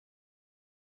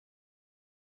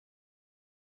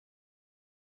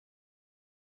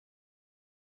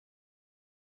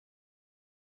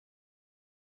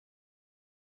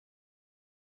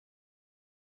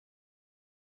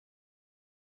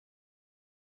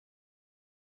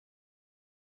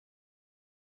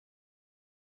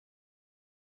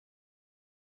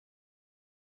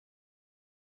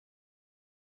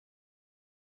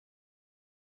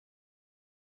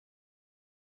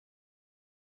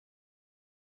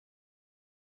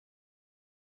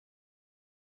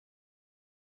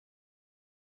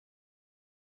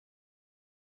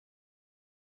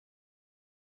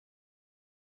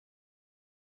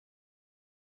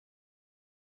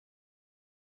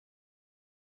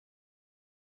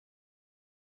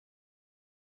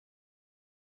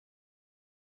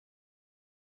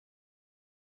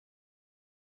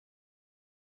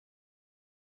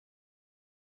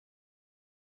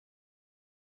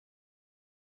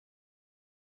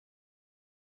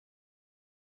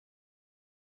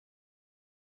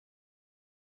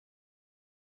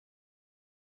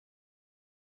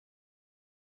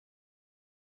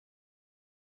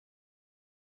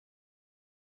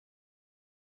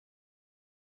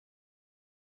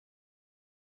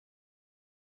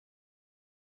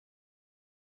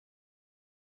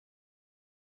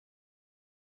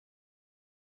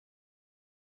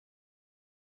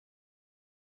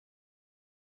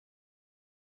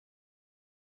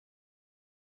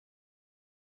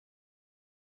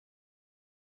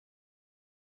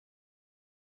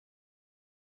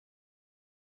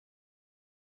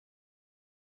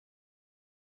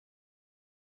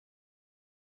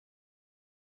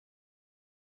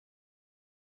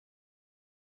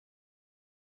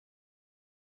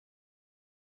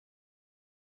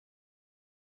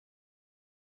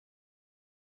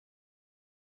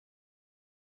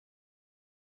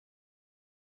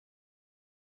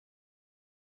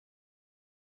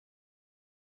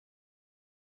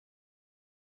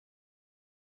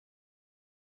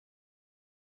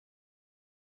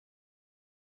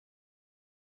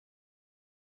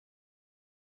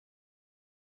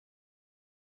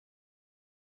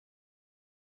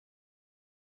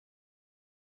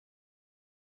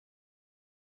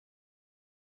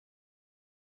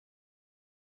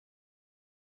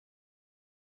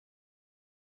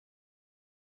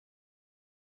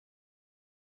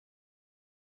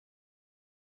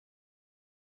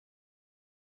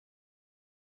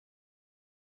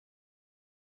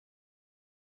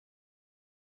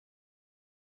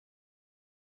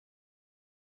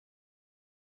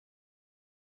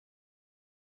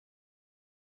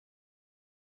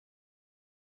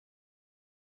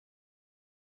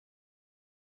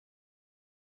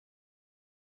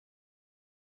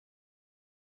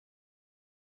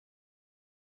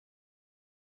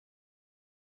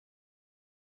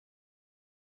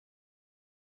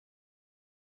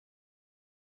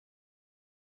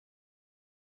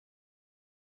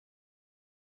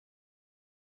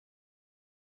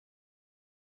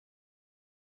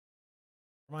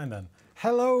Mind then.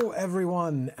 Hello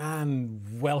everyone and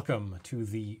welcome to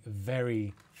the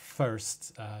very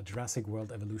first Jurassic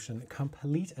World Evolution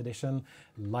Complete Edition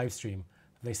live stream.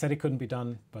 They said it couldn't be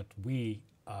done, but we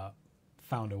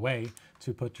found a way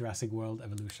to put Jurassic World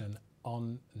Evolution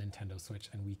on Nintendo Switch,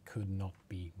 and we could not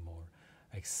be more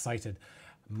excited.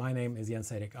 My name is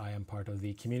Erik. I am part of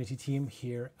the community team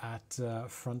here at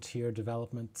Frontier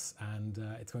Developments, and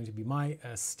it's going to be my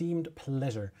esteemed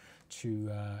pleasure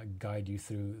to guide you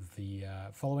through the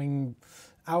following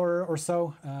hour or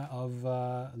so of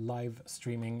live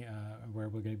streaming, where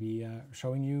we're going to be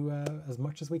showing you as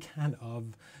much as we can of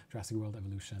Jurassic World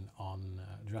Evolution on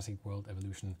Jurassic World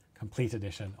Evolution Complete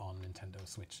Edition on Nintendo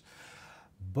Switch.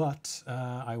 But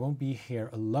I won't be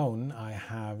here alone. I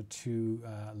have two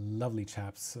lovely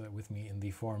chaps with me in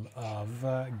the form of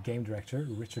Game Director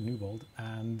Rich Newbold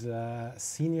and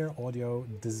Senior Audio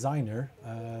Designer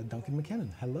Duncan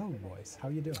Mackinnon. Hello, boys. How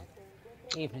are you doing?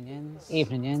 Evening, Jens.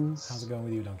 Evening, Jens. How's it going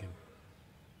with you, Duncan?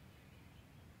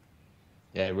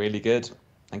 Yeah, really good.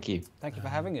 Thank you. Thank you for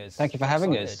having us. Thank you for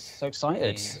having us. So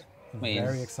excited.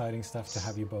 Very exciting stuff to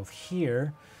have you both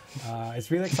here. It's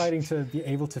really exciting to be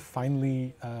able to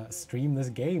finally stream this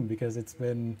game, because I've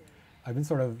been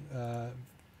sort of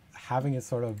having it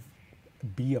sort of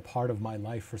be a part of my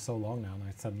life for so long now,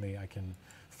 and suddenly I can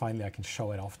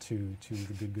show it off to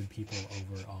the good people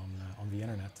over on the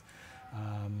internet.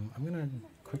 I'm gonna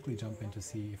quickly jump in to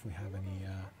see if we have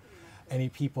any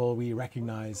people we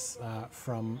recognize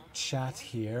from chat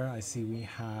here. I see we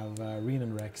have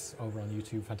Renan Rex over on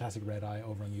YouTube, Fantastic Red Eye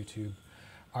over on YouTube,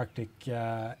 Arctic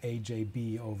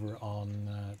AJB over on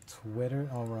Twitter,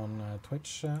 over on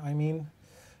Twitch, I mean,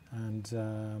 and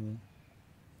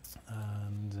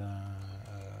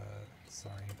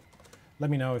sorry. Let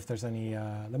me know if there's any.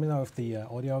 Let me know if the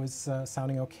audio is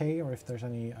sounding okay, or if there's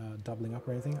any doubling up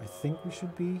or anything. I think we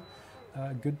should be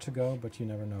good to go, but you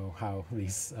never know how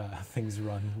these things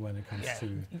run when it comes to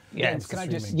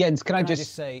Jens, can I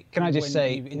just say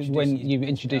when you've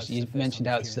introduced it, you've mentioned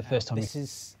how it's the first time. This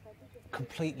is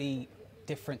completely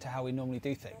different to how we normally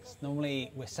do things.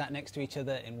 Normally we're sat next to each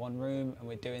other in one room and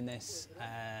we're doing this,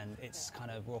 and it's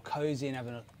kind of, we're all cozy and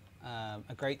having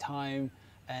a great time.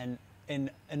 And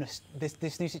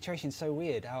this new situation is so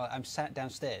weird. How I'm sat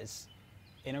downstairs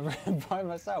in a room by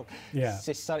myself. Yeah, it's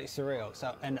just slightly surreal.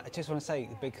 So, and I just want to say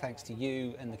a big thanks to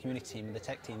you and the community team and the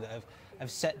tech team that have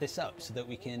set this up so that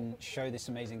we can show this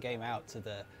amazing game out to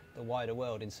the wider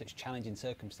world in such challenging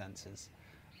circumstances.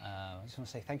 I just want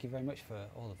to say thank you very much for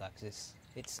all of that, because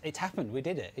it's happened. We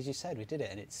did it, as you said, we did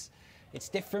it, and it's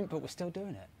different, but we're still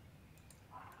doing it.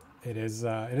 It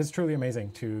is truly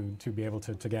amazing to be able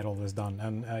to get all this done.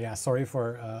 And yeah, sorry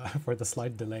for the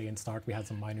slight delay in start. We had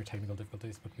some minor technical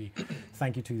difficulties, but we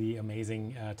thank you to the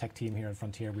amazing tech team here at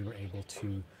Frontier. We were able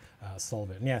to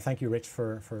solve it. And yeah, thank you, Rich,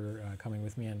 for coming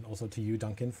with me, and also to you,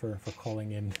 Duncan, for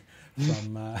calling in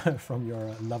from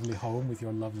your lovely home with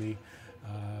your lovely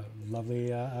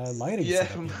lighting. Yeah,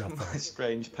 my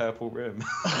strange purple room.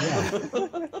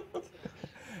 Yeah.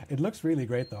 It looks really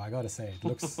great, though, I gotta say. It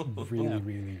looks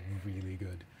really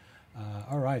good.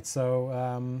 All right,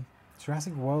 so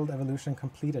Jurassic World Evolution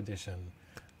Complete Edition.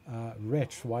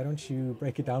 Rich, why don't you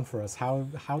break it down for us?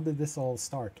 How did this all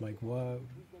start? Like,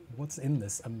 what's in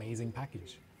this amazing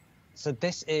package? So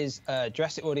this is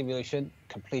Jurassic World Evolution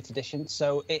Complete Edition.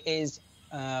 So it is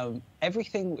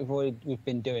everything we've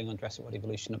been doing on Jurassic World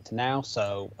Evolution up to now.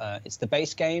 So it's the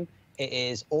base game. It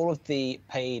is all of the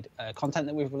paid content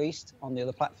that we've released on the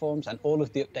other platforms, and all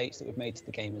of the updates that we've made to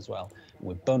the game as well. And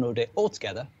we've bundled it all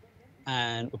together,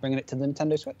 and we're bringing it to the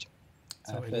Nintendo Switch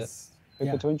So it is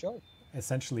people to enjoy.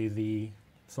 Essentially the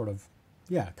sort of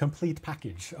complete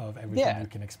package of everything you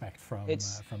can expect from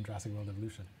Jurassic World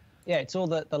Evolution. Yeah, it's all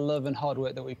the love and hard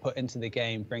work that we put into the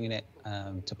game, bringing it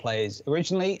to players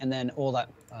originally, and then all that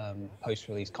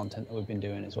post-release content that we've been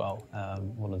doing as well.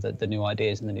 All of the new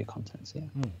ideas and the new contents. Yeah.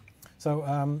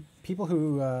 So people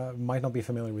who might not be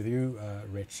familiar with you,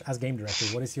 Rich, as game director,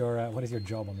 what is your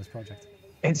job on this project?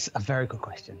 It's a very good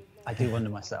question. I do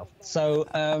wonder myself. So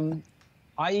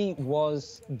I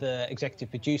was the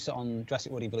executive producer on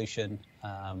Jurassic World Evolution,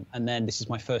 and then this is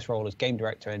my first role as game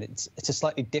director, and it's a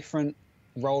slightly different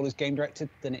role as game director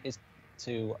than it is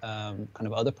to kind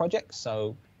of other projects.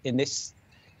 So in this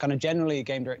kind of generally,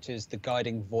 game director is the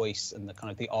guiding voice and the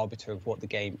kind of the arbiter of what the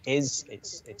game is,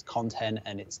 its content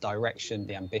and its direction,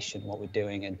 the ambition, what we're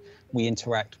doing, and we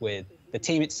interact with the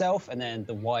team itself and then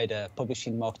the wider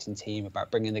publishing marketing team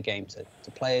about bringing the game to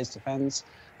players, to fans,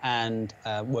 and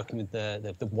working with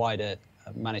the wider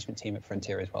management team at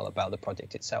Frontier as well about the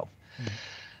project itself.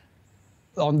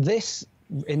 In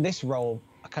this role,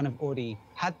 I kind of already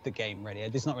had the game ready.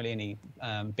 There's not really any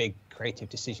big creative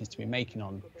decisions to be making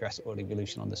on Jurassic World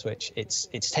Evolution on the Switch. It's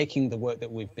taking the work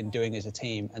that we've been doing as a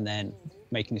team and then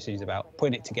making decisions about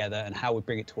putting it together and how we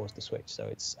bring it towards the Switch. So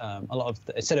it's a lot of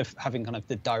instead of having kind of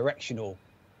the directional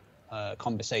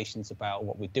conversations about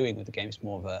what we're doing with the game, it's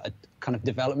more of a kind of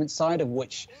development side of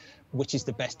which is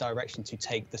the best direction to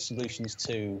take the solutions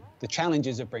to the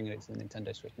challenges of bringing it to the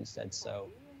Nintendo Switch instead. So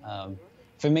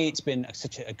for me, it's been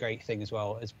such a great thing as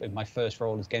well as my first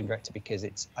role as game director, because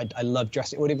I love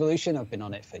Jurassic World Evolution. I've been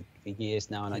on it for years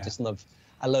now, and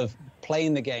I love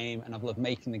playing the game, and I've loved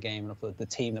making the game, and I've loved the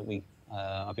team that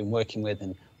I've been working with,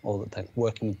 and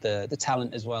working with the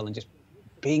talent as well, and just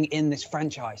being in this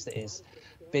franchise that has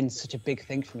been such a big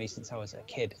thing for me since I was a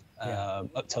kid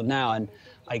up till now, and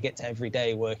I get to every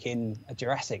day work in a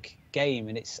Jurassic game,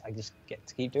 and I just get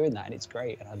to keep doing that, and it's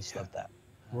great, and I just love that.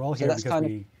 We're all here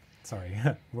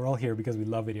we're all here because we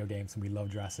love video games, and we love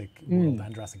Jurassic World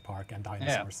and Jurassic Park and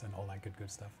dinosaurs and all that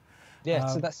good stuff. Yeah,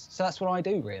 so that's what I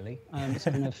do really. It's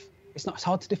kind of it's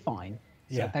hard to define.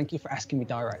 So thank you for asking me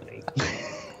directly.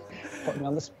 Put me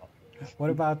on the spot. What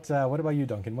about you,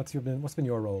 Duncan? What's been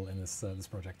your role in this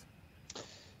project?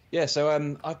 Yeah, so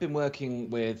I've been working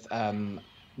with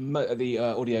the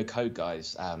audio code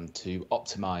guys to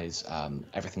optimize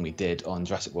everything we did on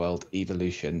Jurassic World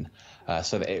Evolution,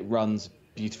 so that it runs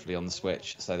beautifully on the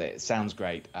Switch, so that it sounds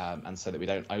great, and so that we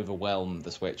don't overwhelm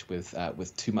the Switch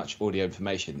with too much audio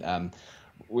information.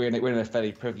 We're in a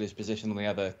fairly privileged position on the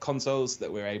other consoles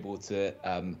that we're able to,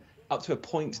 up to a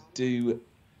point, do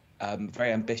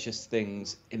very ambitious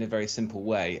things in a very simple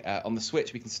way. On the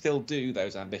Switch, we can still do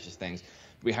those ambitious things.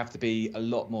 We have to be a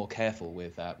lot more careful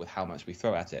with how much we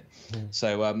throw at it.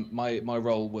 So my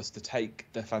role was to take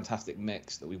the fantastic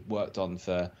mix that we've worked on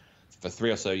for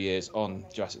 3 or so years on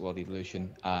Jurassic World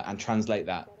Evolution and translate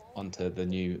that onto the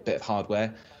new bit of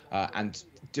hardware and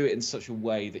do it in such a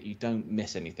way that you don't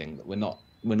miss anything. That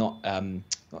we're not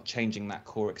changing that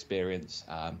core experience.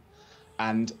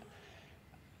 And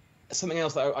something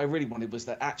else that I really wanted was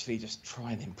that actually just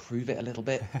try and improve it a little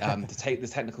bit, to take the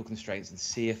technical constraints and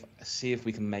see if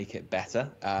we can make it better.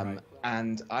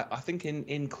 And I think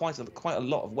in quite a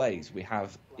lot of ways we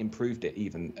have improved it.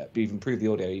 We've improved the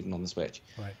audio even on the Switch.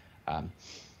 Right.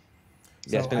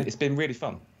 It's been really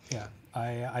fun. Yeah,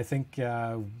 I think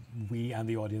we and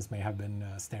the audience may have been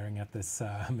staring at this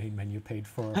main menu page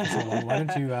for so long. Why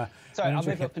don't you? Sorry, I'll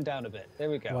move up and down a bit. There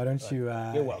we go. Why don't you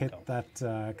hit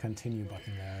that continue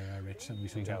button there, Rich, and we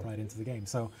should jump right into the game.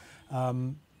 So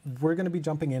we're going to be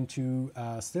jumping into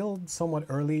still somewhat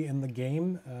early in the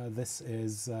game. This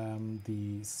is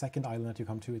the second island that you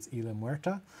come to. It's Isla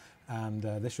Muerta, and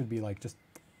this should be like just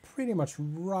pretty much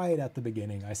right at the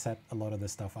beginning. I set a lot of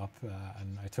this stuff up,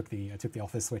 and I took the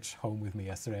office Switch home with me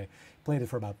yesterday. Played it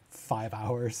for about 5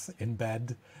 hours in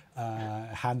bed,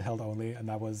 handheld only, and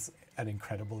that was an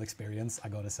incredible experience, I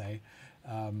gotta say.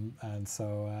 And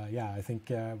so I think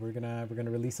we're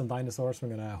gonna release some dinosaurs. We're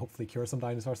gonna hopefully cure some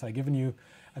dinosaurs. I've given you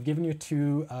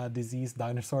 2 diseased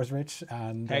dinosaurs, Rich,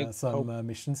 and some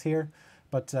missions here.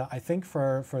 But I think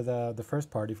for the first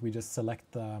part, if we just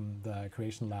select the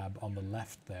creation lab on the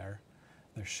left there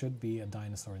should be a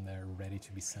dinosaur in there ready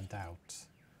to be sent out.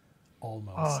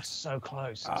 Almost. Oh, so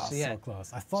close. So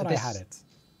close. I thought I had it.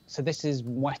 So this is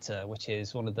Muerta, which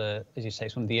is one of the, as you say,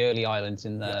 it's one of the early islands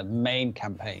in the main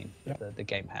campaign that the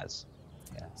game has.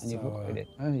 Yeah, and you've upgraded it.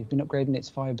 Oh, you've been upgrading its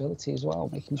viability as well,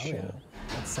 making sure. Yeah.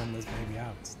 Let's send this baby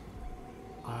out.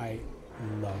 I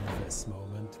love this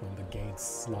moment when the gates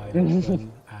slide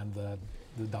open and the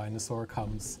dinosaur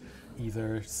comes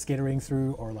either skittering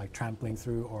through or like trampling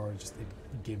through, or just it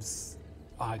gives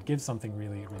something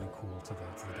really cool to the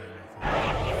game.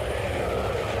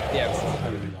 Yeah, I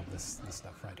really love this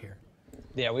stuff right here.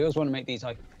 Yeah, we always want to make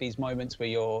these moments where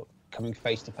you're coming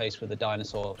face to face with a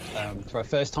dinosaur for a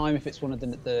first time, if it's one of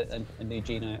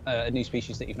a new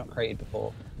species that you've not created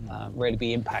before, really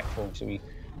be impactful. So we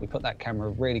put that camera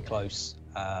really close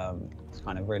to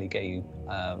kind of really get you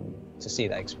to see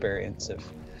that experience of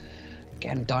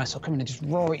getting a dinosaur coming and just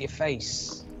roar at your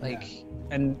face.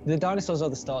 And the dinosaurs are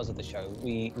the stars of the show.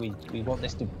 We want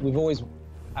this to,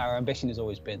 our ambition has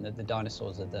always been that the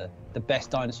dinosaurs are the best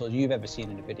dinosaurs you've ever seen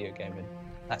in a video game, and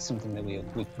that's something that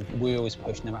we always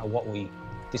push no matter what we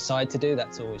decide to do.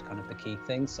 That's always kind of the key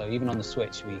thing. So even on the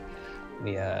Switch,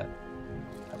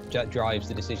 drives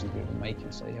the decisions we've been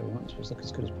making. So yeah, we want it to look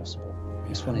as good as possible. Yeah.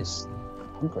 This one is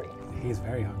hungry. He's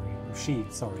very hungry. She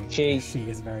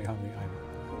is very hungry. I'm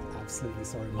absolutely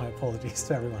sorry. My apologies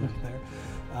to everyone out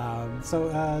there. So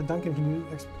Duncan, can you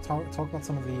talk about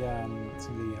some of the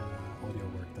audio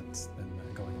work that's been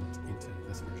going into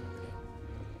this version of the game?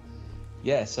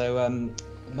 Yeah, so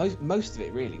most of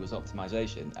it really was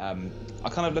optimization. I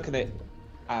kind of look at it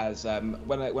as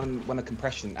when a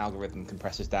compression algorithm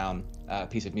compresses down a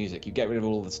piece of music, you get rid of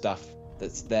all the stuff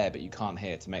that's there but you can't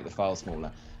hear to make the file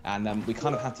smaller. And we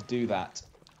kind of had to do that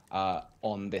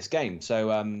on this game.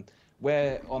 So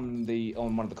where on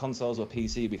one of the consoles or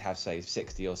PC we'd have say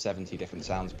 60 or 70 different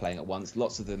sounds playing at once,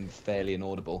 lots of them fairly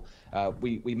inaudible.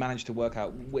 We managed to work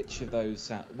out which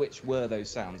were those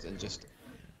sounds and just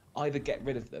either get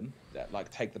rid of them,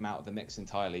 like take them out of the mix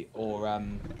entirely, or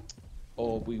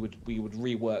we would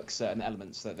rework certain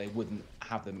elements so that they wouldn't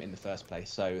have them in the first place.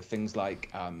 So things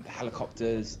like the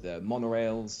helicopters, the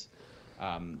monorails,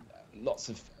 lots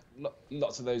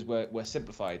of those were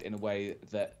simplified in a way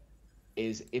that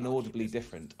is inaudibly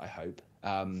different, I hope,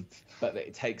 but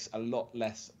it takes a lot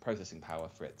less processing power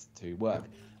for it to work.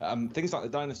 Things like the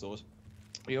dinosaurs,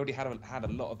 we already had a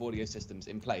lot of audio systems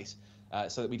in place,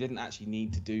 so that we didn't actually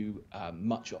need to do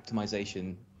much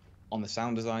optimization on the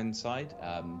sound design side.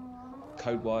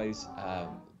 Code-wise,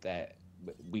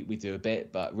 we do a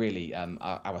bit, but really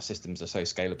our systems are so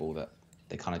scalable that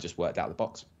they kind of just worked out of the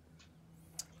box.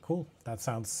 Cool. That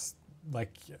sounds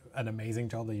like an amazing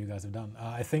job that you guys have done.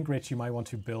 I think, Rich, you might want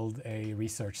to build a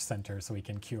research center so we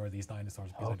can cure these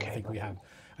dinosaurs. Because Okay, I don't think we have.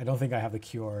 I don't think I have the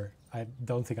cure. I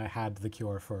don't think I had the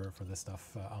cure for this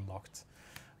stuff unlocked.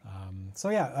 So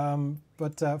yeah,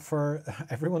 but for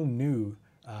everyone new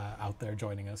out there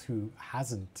joining us who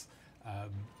hasn't,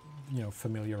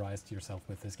 familiarized yourself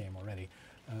with this game already,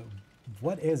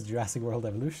 what is Jurassic World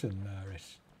Evolution,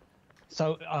 Rich?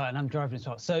 So, and I'm driving as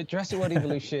well. So Jurassic World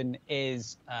Evolution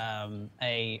is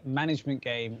a management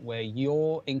game where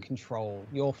you're in control.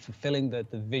 You're fulfilling the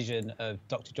vision of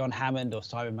Dr. John Hammond or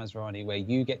Simon Masrani, where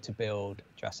you get to build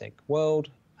Jurassic World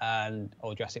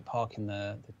or Jurassic Park in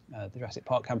the Jurassic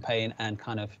Park campaign, and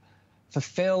kind of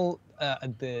fulfill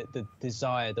the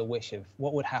desire, the wish of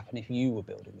what would happen if you were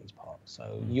building these parks.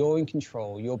 So you're in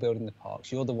control. You're building the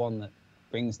parks. You're the one that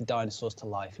brings the dinosaurs to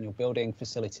life, and you're building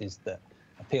facilities that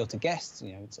appeal to guests.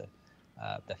 It's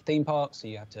the theme park, so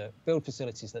you have to build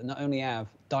facilities that not only have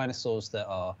dinosaurs that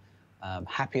are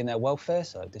happy in their welfare,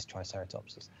 so this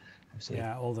Triceratops is obviously,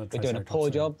 all the we're doing a poor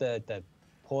job, they're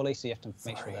poorly, so you have to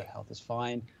make sure their health is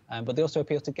fine, but they also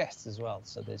appeal to guests as well.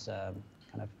 So there's kind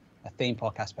of a theme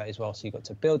park aspect as well, so you've got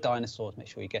to build dinosaurs, make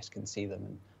sure your guests can see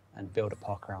them, and build a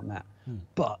park around that.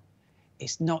 But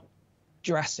it's not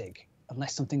Jurassic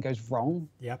unless something goes wrong.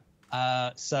 Yep.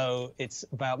 So it's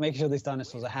about making sure these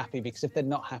dinosaurs are happy, because if they're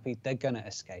not happy, they're going to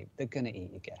escape. They're going to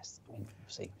eat your guests. I mean,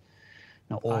 obviously,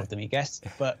 not all of them eat guests,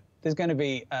 but there's going to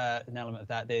be an element of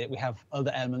that. We have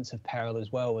other elements of peril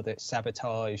as well, whether it's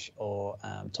sabotage or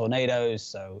tornadoes.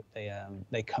 So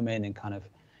they come in and kind of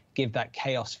give that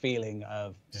chaos feeling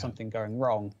of something going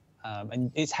wrong.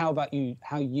 And it's how you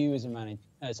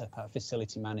as a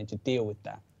facility manager deal with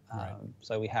that.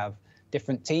 So we have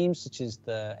different teams, such as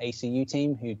the ACU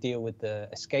team, who deal with the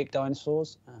escaped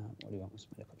dinosaurs. What do you want?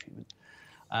 Medical treatment.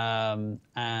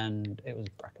 And it was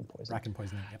bracken poisoning. Bracken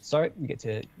poisoning. Yep. Sorry, we get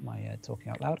to my talking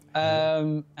out loud.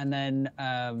 And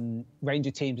then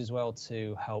ranger teams as well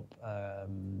to help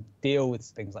deal with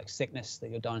things like sickness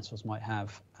that your dinosaurs might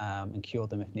have, and cure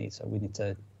them if need. So we need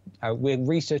to. We're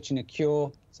researching a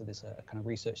cure. So there's a kind of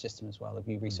research system as well of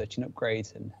you researching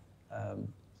upgrades and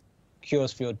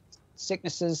cures for your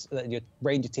sicknesses that your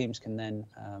ranger teams can then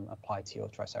apply to your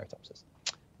Triceratopses,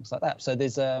 things like that. So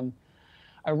there's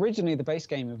originally the base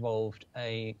game involved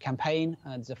a campaign,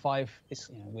 and there's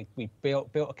we built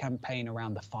a campaign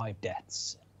around the 5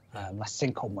 deaths, las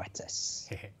cinco muertes,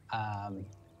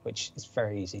 which is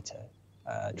very easy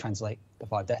to translate, the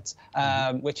 5 deaths,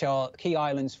 which are key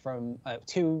islands from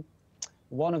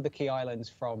one of the key islands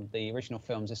from the original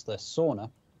films is the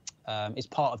Sauna, is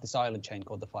part of this island chain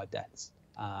called the 5 deaths.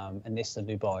 And this the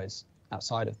Dubai is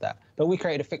outside of that. But we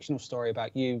created a fictional story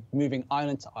about you moving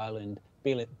island to island,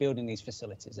 building these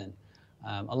facilities in.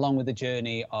 Along with the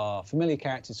journey are familiar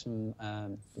characters from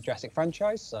the Jurassic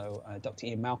franchise. So Dr.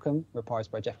 Ian Malcolm,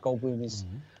 reprised by Jeff Goldblum, is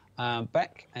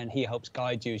back, and he helps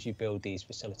guide you as you build these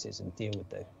facilities and deal with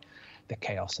the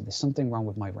chaos. And there's something wrong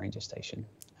with my ranger station.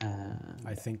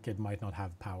 I think it might not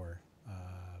have power.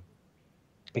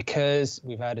 Because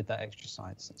we've added that extra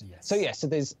science. Yes. So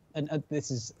there's, and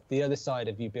this is the other side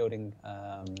of you building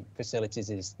facilities,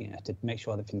 is to make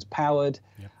sure everything's powered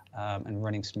and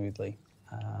running smoothly.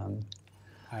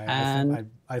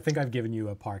 I think I've given you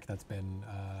a park that's been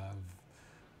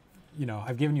you know,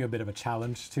 I've given you a bit of a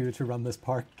challenge to run this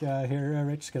park here,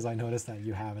 Rich, because I noticed that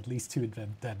you have at least 2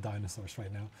 dead dinosaurs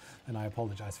right now, and I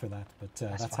apologize for that. But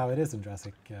that's how it is in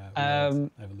Jurassic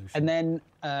World Evolution. And then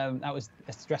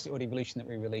that's Jurassic World Evolution that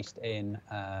we released in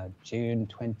June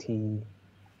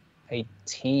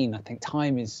 2018. I think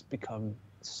time has become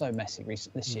so messy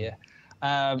this year.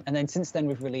 And then since then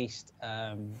we've released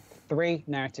 3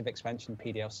 narrative expansion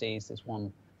PDLCs. There's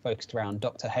one focused around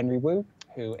Dr. Henry Wu,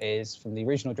 who is from the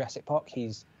original Jurassic Park.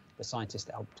 He's the scientist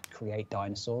that helped create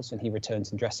dinosaurs, and he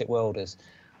returns in Jurassic World as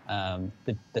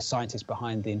the scientist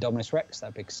behind the Indominus Rex,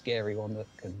 that big scary one that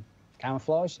can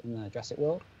camouflage in the Jurassic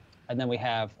World. And then we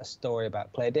have a story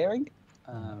about Claire Dearing,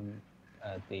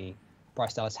 the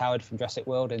Bryce Dallas Howard from Jurassic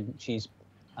World, and she's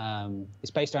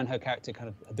it's based around her character, kind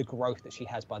of the growth that she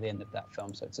has by the end of that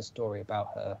film. So it's a story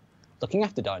about her looking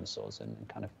after dinosaurs and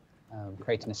kind of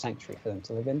creating a sanctuary for them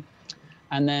to live in.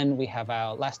 And then we have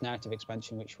our last narrative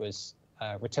expansion, which was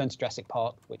Return to Jurassic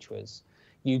Park, which was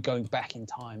you going back in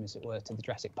time, as it were, to the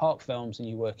Jurassic Park films, and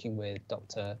you working with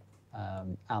Dr.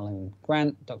 Alan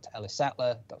Grant, Dr. Ellis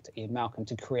Sattler, Dr. Ian Malcolm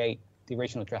to create the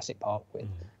original Jurassic Park with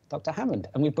Dr. Hammond.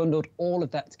 And we bundled all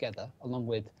of that together along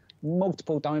with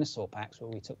multiple dinosaur packs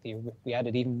where we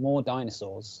added even more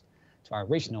dinosaurs to our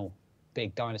original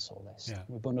big dinosaur list. Yeah.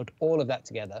 We bundled all of that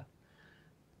together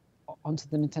onto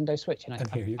the Nintendo Switch, and I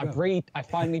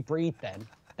finally breathed then.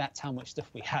 That's how much stuff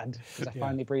we had, because I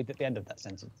finally breathed at the end of that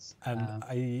sentence. And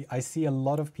I see a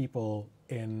lot of people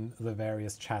in the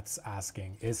various chats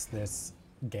asking, is this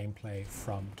gameplay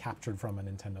captured from a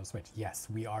Nintendo Switch? Yes,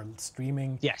 we are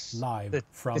streaming live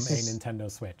from a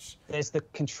Nintendo Switch. There's the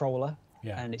controller,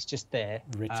 and it's just there.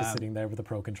 Rich is sitting there with the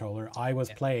Pro Controller. I was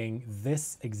playing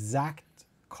this exact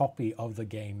copy of the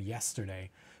game yesterday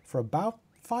for about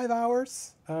 5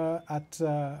 hours at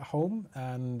home,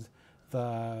 and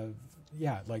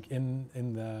like in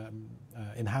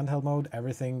handheld mode,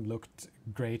 everything looked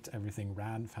great. Everything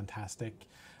ran fantastic.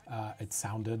 It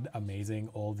sounded amazing.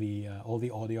 All the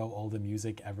audio, all the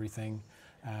music, everything,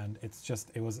 and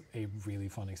it was a really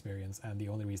fun experience. And the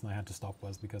only reason I had to stop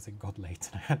was because it got late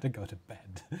and I had to go to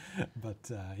bed.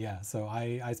 But so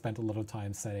I spent a lot of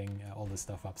time setting all this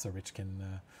stuff up so Rich could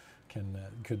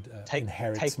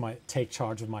take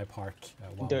charge of my park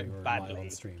while we were live on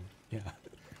stream. Yeah.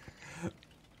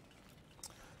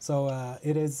 So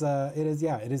it is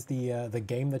the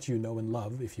game that you know and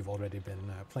love if you've already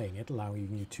been playing it, allowing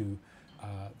you to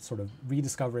sort of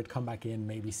rediscover it, come back in,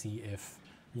 maybe see if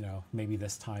maybe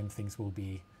this time things will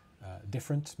be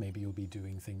different. Maybe you'll be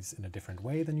doing things in a different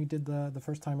way than you did the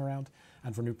first time around.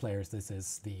 And for new players, this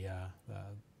is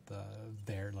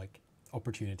their like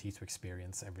opportunity to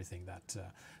experience everything that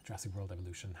Jurassic World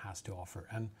Evolution has to offer.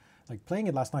 And like playing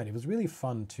it last night, it was really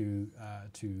fun to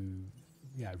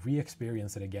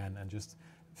re-experience it again, and just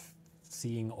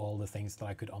seeing all the things that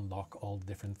I could unlock, all the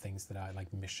different things that I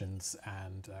like, missions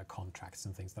and contracts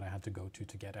and things that I had to go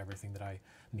to get everything that I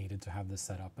needed to have this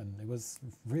set up. And it was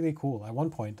really cool. At one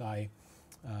point,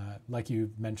 like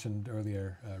you mentioned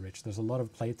earlier, Rich, there's a lot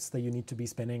of plates that you need to be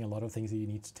spinning, a lot of things that you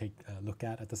need to take a look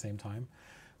at the same time.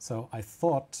 So I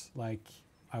thought, like,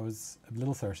 I was a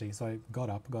little thirsty, so I got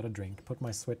up, got a drink, put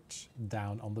my Switch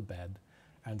down on the bed,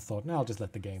 and thought, no, I'll just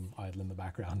let the game idle in the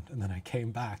background. And then I came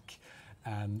back,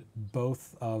 and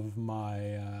both of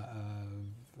my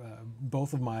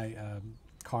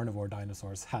carnivore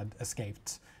dinosaurs had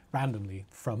escaped randomly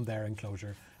from their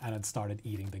enclosure and had started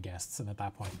eating the guests. And at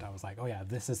that point, I was like, oh yeah,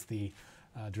 this is the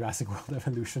Jurassic World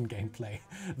Evolution gameplay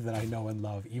that I know and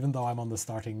love. Even though I'm on the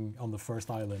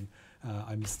first island,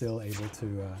 I'm still able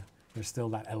to. There's still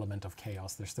that element of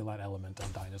chaos. There's still that element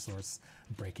of dinosaurs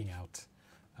breaking out.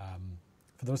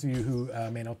 For those of you who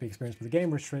may not be experienced with the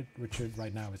game, Richard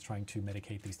right now is trying to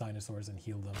medicate these dinosaurs and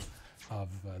heal them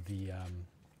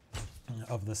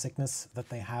of the sickness that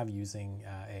they have, using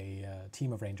a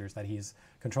team of rangers that he's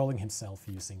controlling himself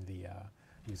using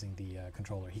the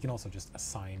controller. He can also just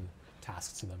assign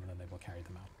tasks to them, and then they will carry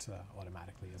them out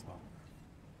automatically as well.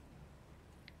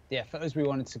 Yeah, for us, we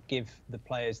wanted to give the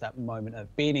players that moment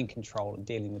of being in control and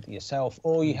dealing with it yourself,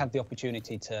 or you have the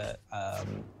opportunity to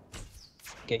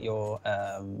get your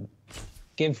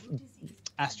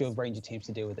ask your ranger teams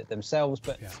to deal with it themselves.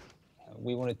 But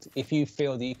we wanted to, if you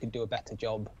feel that you could do a better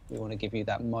job, we want to give you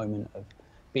that moment of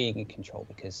being in control,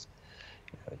 because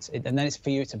and then it's for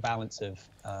you, it's a balance of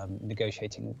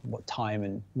negotiating what time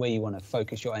and where you want to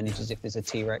focus your energies. If there's a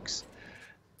T-Rex,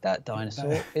 that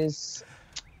dinosaur is.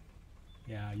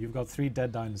 Yeah, you've got 3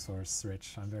 dead dinosaurs,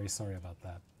 Rich. I'm very sorry about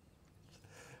that.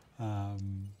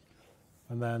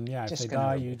 And then, if they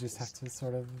die, you just have to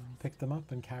sort of pick them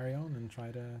up and carry on and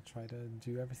try to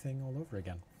do everything all over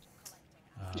again.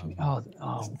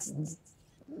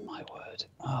 My word.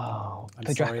 Oh, I'm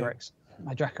the sorry. Dracorex.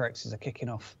 My Dracorexes are kicking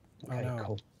off. Okay, no.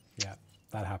 cool. Yeah,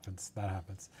 that happens. That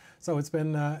happens. So it's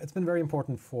been very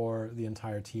important for the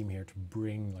entire team here to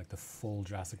bring like the full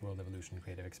Jurassic World Evolution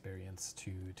creative experience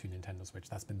to Nintendo Switch.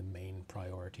 That's been the main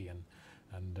priority, and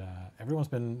everyone's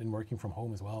been working from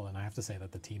home as well. And I have to say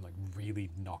that the team like really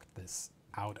knocked this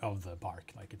out of the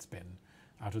park. Like it's been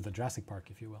out of the Jurassic Park,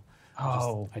 if you will.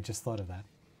 I just thought of that.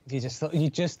 You just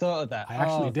thought of that. I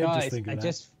actually did guys, just think of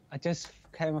that. I just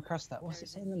came across that. What's it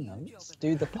say in the notes?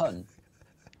 Do the pun.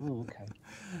 Oh, okay.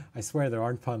 I swear there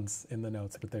aren't puns in the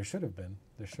notes, but there should have been.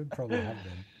 There should probably have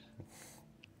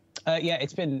been. Yeah,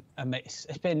 it's been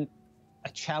it's been a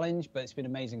challenge, but it's been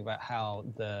amazing about how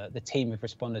the team have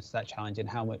responded to that challenge and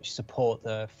how much support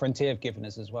the Frontier have given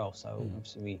us as well. So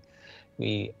obviously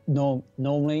we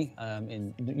normally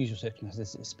in the usual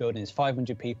circumstances, this building is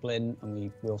 500 people in,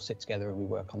 and we all sit together and we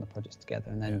work on the projects together.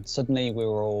 And then suddenly we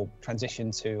were all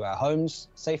transitioned to our homes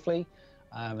safely.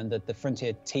 And the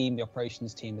Frontier team, the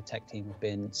operations team, the tech team have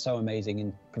been so amazing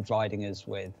in providing us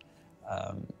with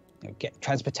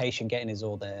transportation, getting us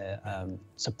all their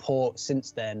support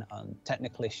since then on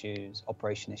technical issues,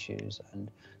 operation issues, and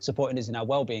supporting us in our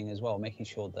well-being as well, making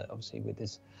sure that obviously with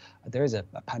this, there is a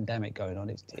pandemic going on.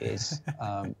 It's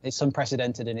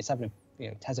unprecedented, and it's having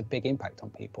it has a big impact on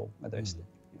people, whether it's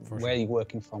where you're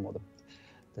working from or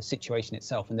the situation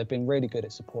itself. And they've been really good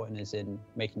at supporting us in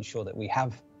making sure that we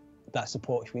have that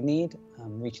support if we need,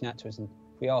 reaching out to us, and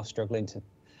we are struggling to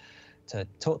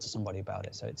talk to somebody about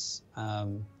it. So it's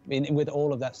with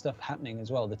all of that stuff happening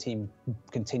as well, the team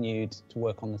continued to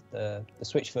work on the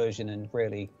Switch version and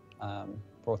really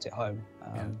brought it home.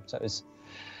 So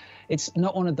it's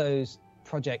not one of those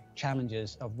project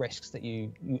challenges of risks that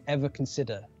you ever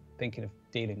consider thinking of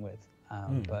dealing with,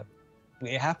 but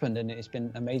it happened, and it's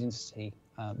been amazing to see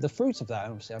the fruits of that.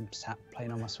 Obviously, I'm sat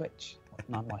playing on my Switch.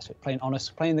 Not my Switch,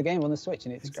 playing the game on the Switch,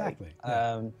 and it's great.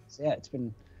 Yeah. So yeah, it's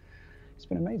been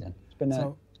amazing. It's been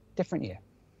a different year.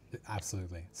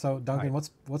 Absolutely. So Duncan,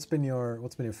 what's been your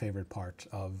favorite part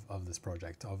of this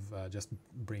project, of just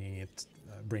bringing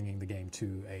the game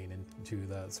to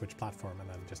the Switch platform, and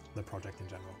then just the project in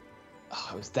general? Oh,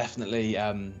 it was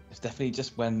definitely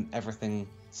just when everything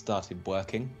started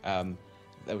working.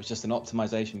 There was just an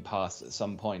optimization pass at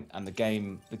some point, and the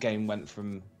game went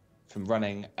from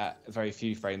running at very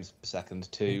few frames per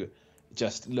second to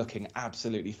just looking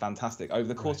absolutely fantastic over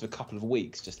the course of a couple of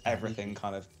weeks. Just everything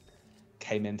kind of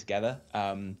came in together,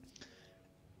 and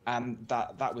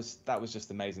that was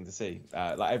just amazing to see.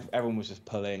 Like everyone was just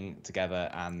pulling together,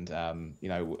 and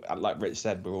like Rich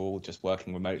said, we're all just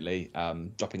working remotely,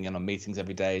 dropping in on meetings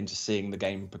every day, and just seeing the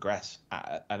game progress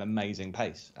at an amazing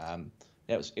pace.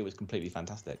 It was completely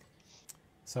fantastic.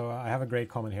 So I have a great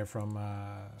comment here from,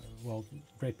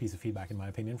 great piece of feedback in my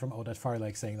opinion, from Odette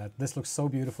Farlake, saying that this looks so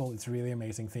beautiful. It's really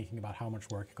amazing thinking about how much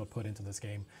work got put into this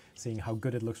game. Seeing how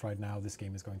good it looks right now, this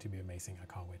game is going to be amazing. I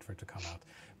can't wait for it to come out.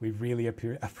 We really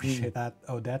appreciate that,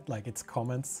 Odette. Like, it's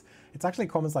actually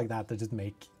comments like that just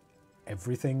make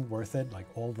everything worth it. Like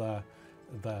all the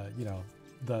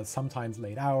sometimes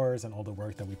late hours and all the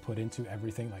work that we put into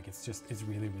everything. Like it's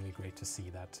really, really great to see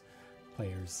that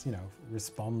players,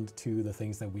 respond to the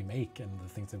things that we make and the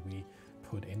things that we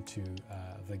put into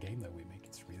the game that we make.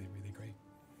 It's really, really great.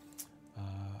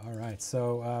 All right,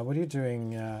 so what are you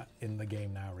doing in the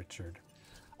game now, Richard?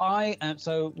 I am.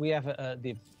 So we have for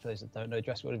those that don't know,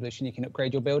 Jurassic World Evolution, you can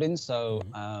upgrade your buildings. So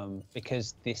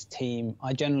because this team,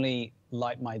 I generally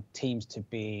like my teams to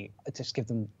just give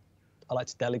them. I like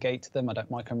to delegate to them. I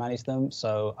don't micromanage them.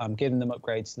 So I'm giving them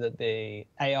upgrades so that the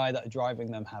AI that are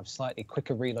driving them have slightly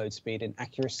quicker reload speed and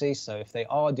accuracy. So if they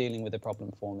are dealing with a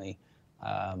problem for me,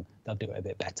 they'll do it a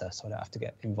bit better, so I don't have to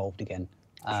get involved again.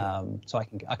 So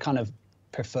I kind of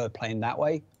prefer playing that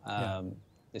way.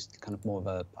 Just kind of more of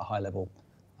a high level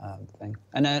thing.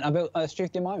 And then I built a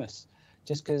Struthiomimus,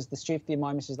 just because the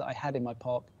Struthiomimuses that I had in my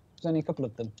park, there's only a couple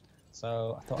of them.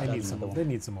 So I thought they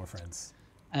need some more friends.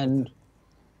 And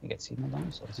you get to see my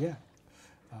dinosaurs. Yeah.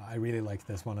 I really like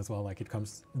this one as well. Like, it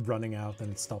comes running out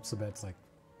and it stops a bit. It's like,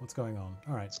 what's going on?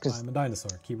 All right, I'm a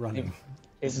dinosaur. Keep running.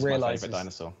 It's my favorite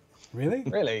dinosaur. Really?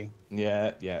 Really?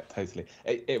 Yeah, totally.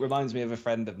 It reminds me of a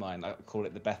friend of mine. I call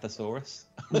it the Bethosaurus.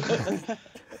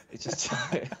 It's just,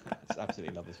 I just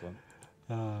absolutely love this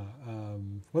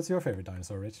one. What's your favorite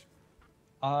dinosaur, Rich?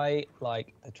 I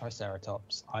like the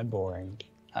Triceratops. I'm boring.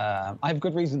 I have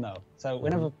good reason though. So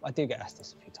whenever I do get asked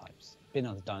this a few times, been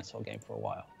on the dinosaur game for a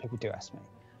while, people do ask me,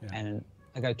 and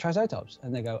I go Triceratops,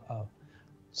 and they go, oh,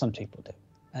 some people do,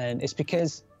 and it's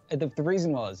because the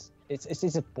reason was it's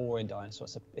a boring dinosaur.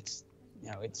 It's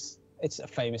it's a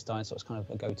famous dinosaur. It's kind of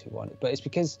a go-to one. But it's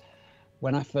because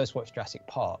when I first watched Jurassic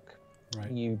Park,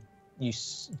 Right. you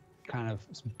kind of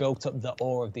built up the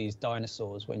awe of these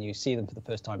dinosaurs when you see them for the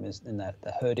first time in the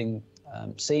herding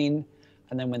scene,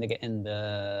 and then when they get in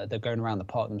they're going around the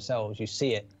park themselves, you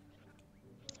see it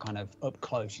kind of up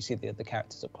close. You see the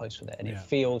characters up close with it, and it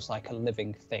feels like a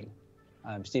living thing.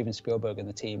 Steven Spielberg and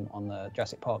the team on the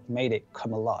Jurassic Park made it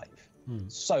come alive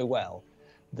so well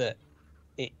that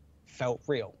it felt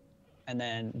real. And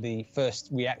then the first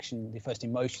reaction, the first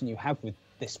emotion you have with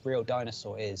this real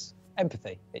dinosaur is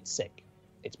empathy. It's sick.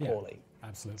 It's poorly.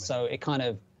 Absolutely. So it kind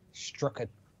of struck a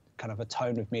kind of a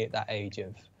tone with me at that age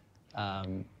of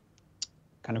kind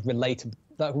of relatable.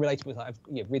 Like I've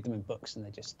read them in books and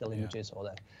they're just still images,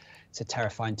 or it's a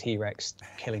terrifying T-Rex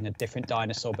killing a different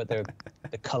dinosaur, but the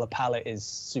color palette is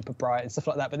super bright and stuff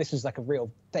like that. But this was like a real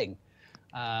thing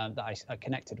that I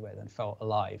connected with and felt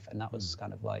alive, and that was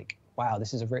kind of like, wow,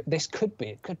 this could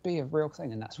be a real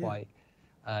thing, and that's why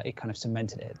it kind of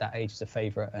cemented it at that age as a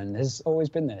favorite, and has always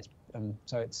been there.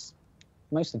 So it's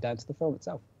mostly down to the film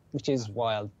itself, which is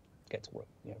why I get to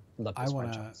love this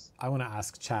franchise. I want to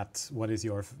ask chat what is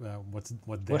your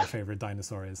what their favorite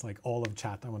dinosaur is. Like all of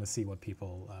chat, I want to see what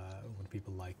people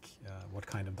like, what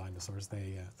kind of dinosaurs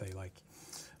they like.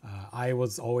 I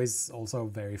was always also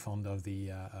very fond of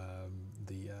the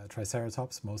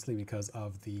Triceratops, mostly because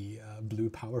of the Blue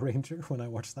Power Ranger when I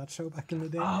watched that show back in the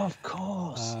day. Oh, of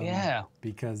course,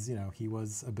 Because he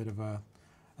was a bit of a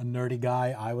nerdy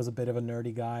guy. I was a bit of a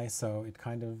nerdy guy, so it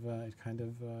kind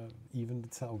of evened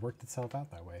itself, worked itself out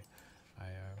that way. I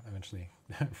eventually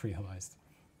realized.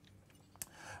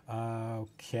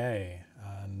 Okay,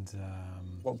 and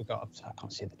what we got? I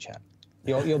can't see the chat.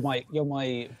 You're my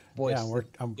voice. Yeah,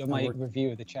 you're my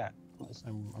review of the chat.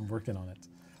 I'm working on it.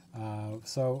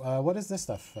 So what is this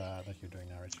stuff that you're doing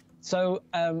now, Rich? So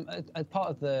as part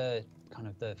of the kind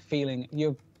of the feeling,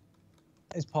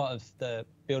 as part of the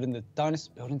building the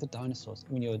dinosaurs.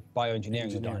 When you're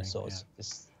bioengineering the dinosaurs,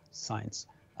 this science,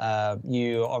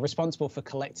 you are responsible for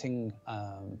collecting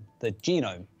the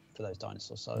genome for those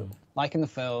dinosaurs. So, like in the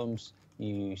films,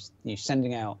 you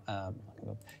send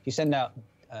out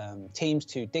teams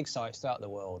to dig sites throughout the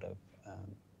world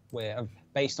where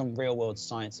based on real world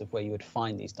science of where you would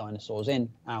find these dinosaurs in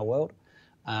our world.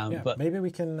 But maybe we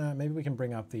can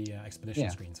bring up the expedition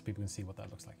screen so people can see what that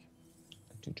looks like.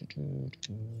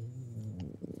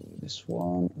 This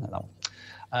one, no, that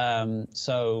one.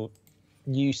 So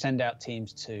you send out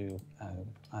teams to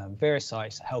various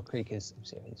sites. Hell Creek is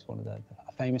one of the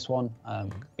famous one.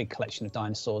 Big collection of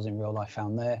dinosaurs in real life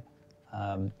found there.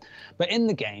 But in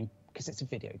the game, because it's a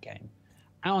video game,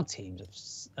 our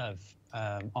teams of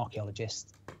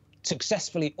archaeologists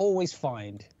successfully always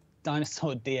find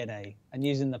dinosaur DNA, and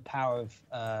using the power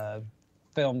of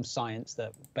film science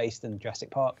that based in Jurassic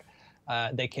Park,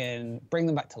 they can bring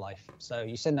them back to life. So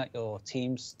you send out your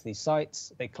teams to these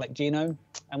sites, they collect genome,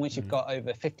 and once you've got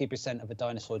over 50% of a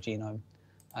dinosaur genome,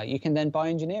 you can then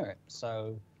bioengineer it.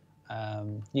 So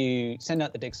you send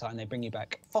out the dig site and they bring you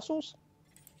back fossils.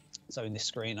 So in this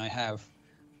screen, I have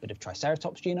a bit of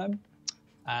Triceratops genome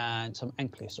and some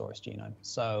Ankylosaurus genome.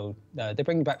 So they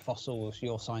bring you back fossils.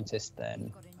 Your scientist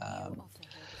then,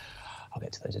 I'll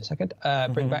get to those in a second,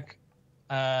 bring back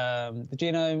the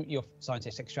genome. Your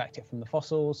scientists extract it from the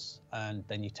fossils, and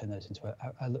then you turn those into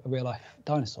a real-life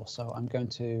dinosaur. So I'm going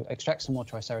to extract some more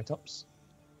Triceratops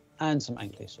and some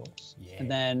Ankylosaurus. Yeah. And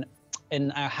then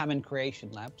in our Hammond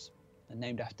Creation Labs, they're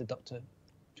named after Dr.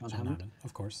 John Hammond.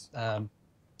 Of course.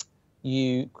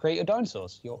 You create your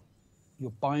dinosaurs. You're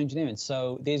bioengineering.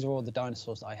 So these are all the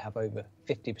dinosaurs that I have over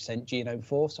 50% genome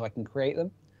for, so I can create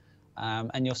them.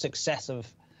 And your success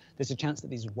of there's a chance that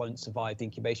these won't survive the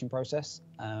incubation process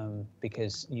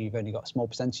because you've only got a small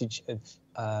percentage of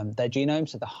their genome.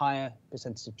 So the higher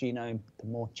percentage of genome, the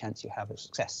more chance you have of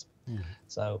success.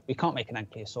 So we can't make an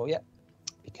Ankylosaur yet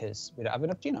because we don't have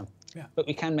enough genome. Yeah. But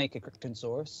we can make a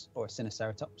Cryptosaurus or a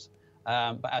Sinoceratops.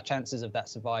 But our chances of that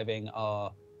surviving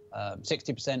are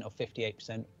 60% or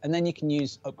 58%. And then you can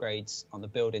use upgrades on the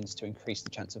buildings to increase the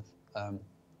chance of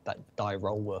that die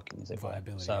roll working, as it were.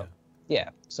 So,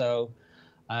 So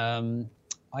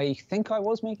I think I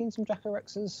was making some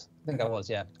Dracorexes. I think I was,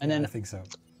 And then I think so.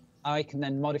 I can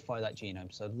then modify that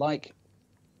genome. So like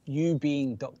you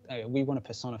being we want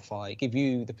to give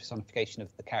you the personification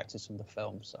of the characters from the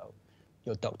film. So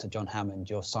you're Dr. John Hammond,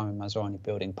 you're Simon Masrani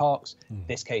building parks. In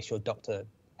this case, you're Dr.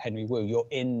 Henry Wu. You're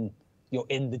in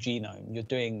the genome. You're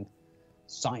doing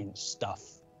science stuff,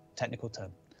 technical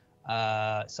term.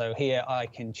 So here I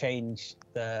can change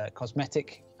the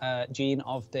cosmetic gene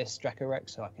of this Dracorex,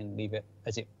 so I can leave it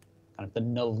as kind of the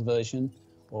null version,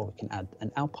 or we can add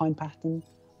an alpine pattern,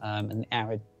 an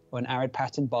arid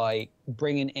pattern by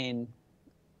bringing in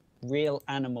real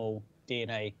animal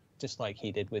DNA, just like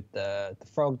he did with the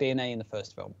frog DNA in the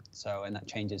first film. So, and that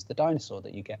changes the dinosaur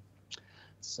that you get.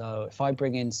 So if I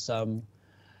bring in some,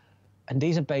 and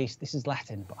these are based, this is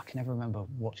Latin, but I can never remember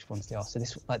which ones they are. So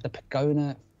this, like the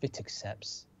Pagona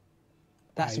viticeps,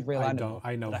 that's a real animal.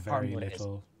 I know very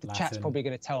little The Latin. chat's probably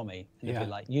going to tell me, and they'll be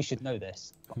like, you should know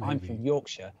this, but I'm from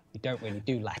Yorkshire. We don't really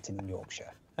do Latin in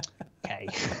Yorkshire. Okay.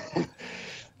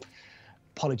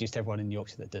 Apologies to everyone in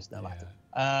Yorkshire that does know Latin.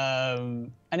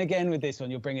 And again, with this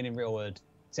one, you're bringing in real word.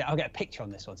 So I'll get a picture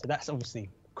on this one. So that's obviously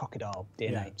crocodile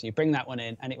DNA. Yeah. So you bring that one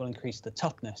in, and it will increase the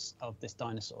toughness of this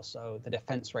dinosaur. So the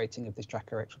defense rating of this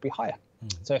Dracorex will be higher.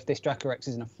 So if this Dracorex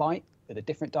is in a fight with a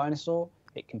different dinosaur,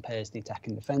 it compares the attack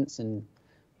and defense, and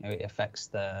it affects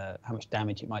how much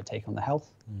damage it might take on the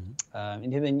health.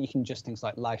 And then you can adjust things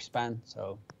like lifespan,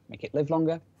 so make it live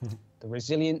longer. The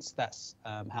resilience, that's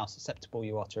how susceptible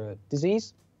you are to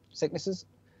disease, sicknesses.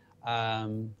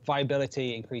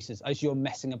 Viability increases as you're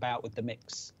messing about with the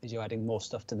mix, as you're adding more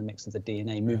stuff to the mix of the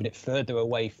DNA, moving it further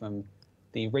away from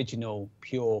the original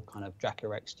pure kind of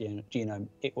Dracorex genome.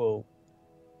 It will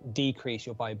decrease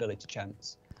your viability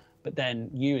chance. But then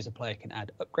you as a player can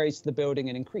add upgrades to the building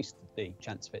and increase the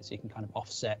chance of it, so you can kind of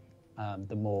offset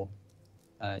the more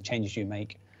changes you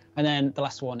make. And then the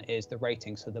last one is the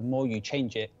rating. So the more you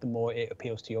change it, the more it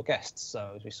appeals to your guests.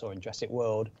 So as we saw in Jurassic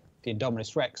World, the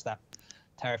Indominus Rex, that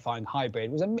terrifying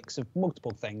hybrid, was a mix of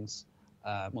multiple things,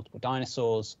 multiple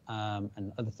dinosaurs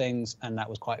and other things, and that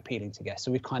was quite appealing to guests.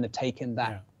 So we've kind of taken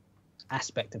that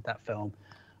aspect of that film,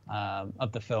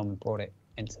 and brought it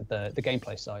into the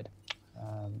gameplay side.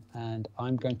 And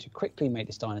I'm going to quickly make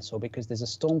this dinosaur because there's a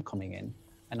storm coming in,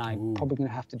 and I'm probably going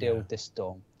to have to deal with this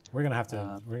storm. We're gonna have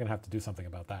to do something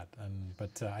about that.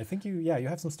 But I think you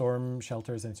have some storm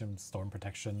shelters and some storm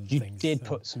protection things. You did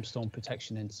put some storm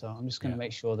protection in, so I'm just going to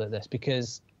make sure that this,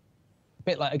 because a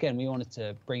bit like, again, we wanted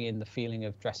to bring in the feeling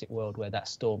of Jurassic World where that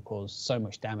storm caused so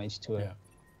much damage to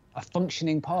a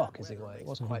functioning park, as it were. It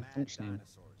was quite functioning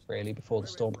really before the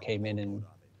storm came in and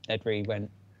Edry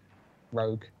went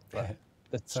rogue. But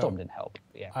the storm didn't help.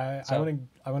 I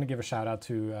want to give a shout out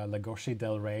to Lagoshi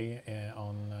Del Rey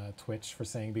on Twitch for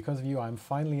saying, because of you, I'm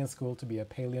finally in school to be a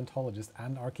paleontologist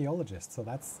and archaeologist. So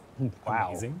that's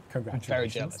amazing. Congratulations. I'm very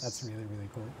jealous. That's really, really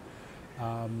cool.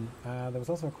 There was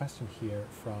also a question here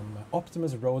from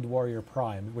Optimus Road Warrior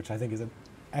Prime, which I think is an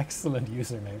excellent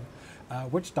username.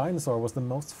 Which dinosaur was the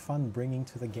most fun bringing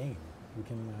to the game? We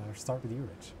can start with you,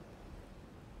 Rich.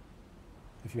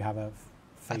 If you have a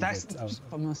That's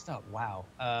from the start. Wow.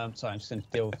 Sorry, I'm just going to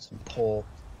deal with some poor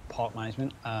park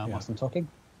management whilst I'm talking.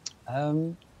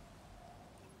 I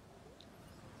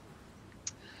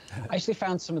actually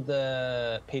found some of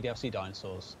the PDLC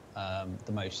dinosaurs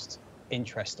the most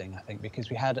interesting, I think, because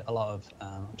we had a lot of.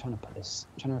 I'm trying to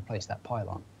replace that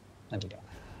pylon. There we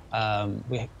go.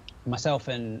 Myself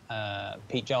and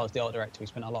Pete Giles, the art director, we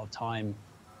spent a lot of time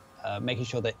making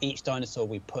sure that each dinosaur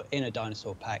we put in a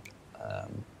dinosaur pack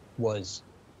was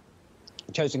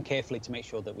chosen carefully to make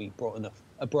sure that we brought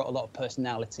a lot of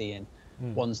personality and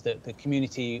ones that the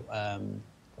community were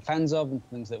fans of, and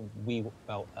things that we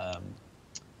felt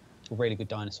were really good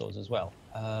dinosaurs as well.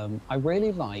 I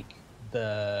really like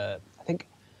I think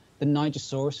the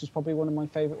Nigersaurus was probably one of my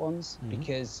favorite ones,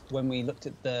 because when we looked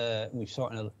at we saw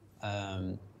it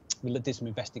in we did some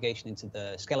investigation into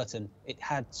the skeleton. It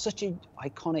had such an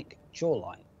iconic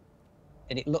jawline,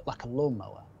 and it looked like a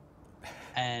lawnmower,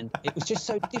 and it was just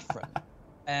so different.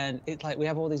 And it's like we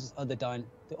have all these other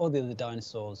all the other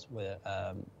dinosaurs were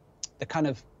the kind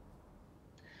of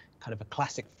a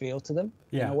classic feel to them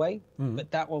in a way, but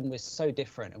that one was so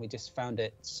different, and we just found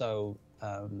it so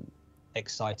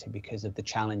exciting because of the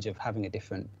challenge of having a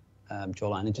different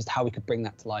jawline, and just how we could bring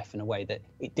that to life in a way that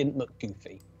it didn't look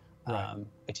goofy,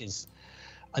 which is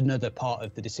another part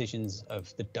of the decisions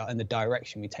of and the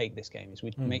direction we take this game, is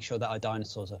we make sure that our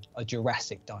dinosaurs are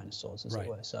Jurassic dinosaurs, as it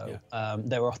were. So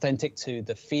they're authentic to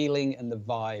the feeling and the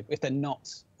vibe. If they're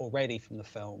not already from the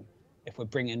film, if we're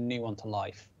bringing a new one to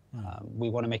life, we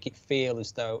want to make it feel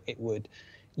as though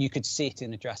you could see it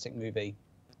in a Jurassic movie,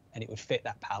 and it would fit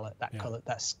that palette, that color,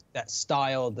 that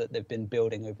style that they've been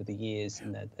building over the years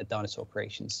in their dinosaur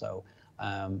creation. So.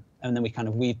 And then we kind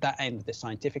of weave that in with the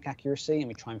scientific accuracy, and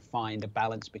we try and find a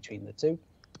balance between the two.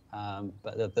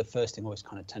 But the first thing always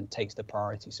kind of takes the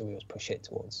priority, so we always push it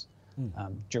towards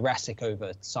Jurassic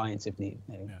over science if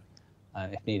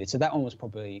needed. So that one was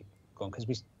probably gone because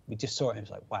we just saw it and it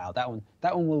was like, wow, that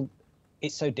one will.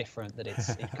 It's so different that it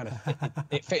kind of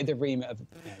it fitted the remit of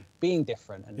being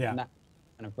different, and that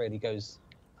kind of really goes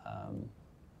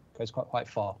quite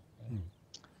far.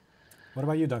 What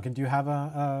about you, Duncan? Do you have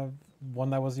a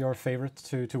one that was your favorite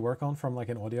to work on from like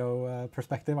an audio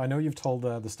perspective? I know you've told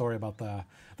the story about the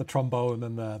trombone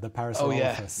and the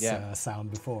Parasaurolophus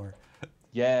sound before.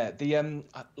 Yeah,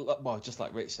 well, just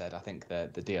like Rich said, I think the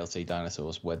DLC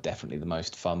dinosaurs were definitely the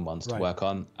most fun ones to work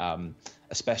on,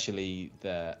 especially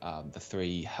the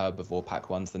 3 herbivore pack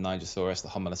ones, the Nigersaurus, the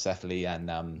Homalocephali, and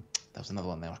there was another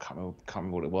one there. I can't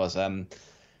remember what it was.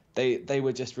 They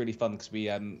were just really fun because we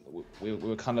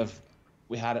were kind of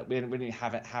we didn't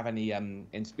have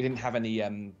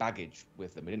any baggage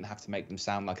with them. We didn't have to make them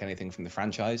sound like anything from the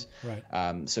franchise.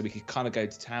 Right. So we could kind of go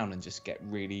to town and just get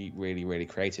really, really, really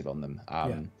creative on them.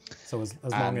 So as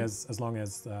long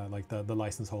as like the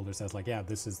license holder says like, yeah,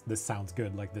 this sounds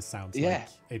good. Like this sounds like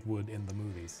it would in the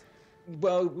movies.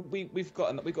 Well, we've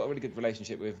got a really good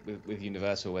relationship with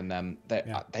Universal, and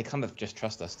they kind of just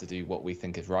trust us to do what we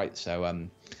think is right. So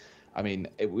I mean,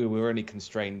 we were only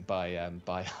constrained by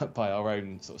our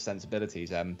own sort of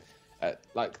sensibilities.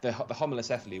 Like the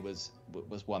Homalocephali was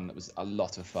one that was a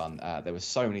lot of fun. There were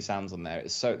so many sounds on there. It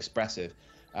was so expressive,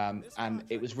 and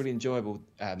it was really enjoyable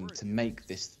to make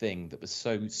this thing that was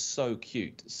so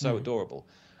cute, so adorable,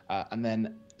 and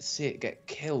then see it get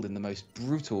killed in the most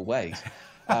brutal ways.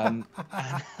 And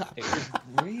it was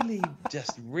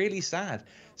really sad.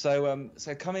 So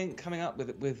coming up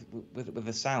with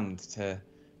a sound to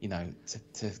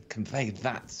convey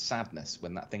that sadness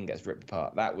when that thing gets ripped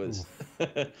apart, that was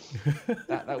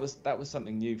that was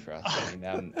something new for us. I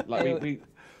mean, like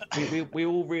we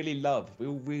all really love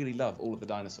all of the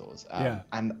dinosaurs,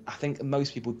 and I think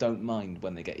most people don't mind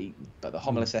when they get eaten, but the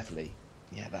Homalocephali,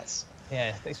 it's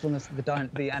one of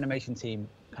the animation team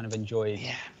kind of enjoyed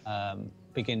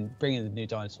bringing the new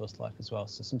dinosaurs to life as well.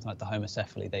 So something like the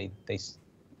Homalocephali, they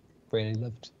really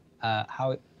loved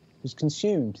how it was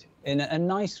consumed in a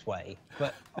nice way,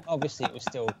 but obviously it was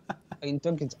still. I mean,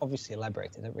 Duncan's obviously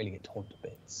elaborated. They don't really get torn to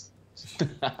bits,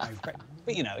 but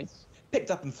it's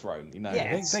picked up and thrown. They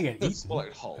get eaten.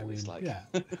 Swallowed whole. I mean, it's like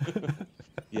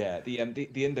the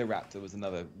Indoraptor was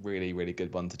another really, really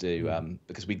good one to do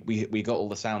because we got all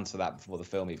the sounds for that before the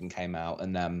film even came out,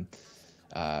 and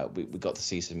we got to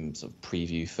see some sort of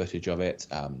preview footage of it,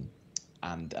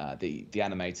 and the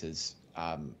animators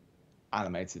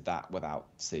animated that without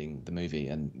seeing the movie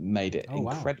and made it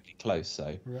incredibly close.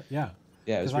 So it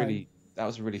was that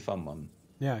was a really fun one.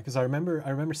 Yeah, because I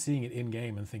remember seeing it in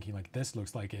game and thinking like, this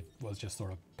looks like it was just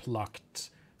sort of plucked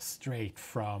straight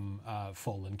from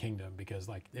Fallen Kingdom, because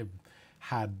like it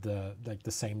had the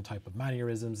same type of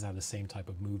mannerisms, had the same type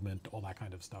of movement, all that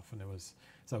kind of stuff, and it was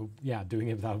doing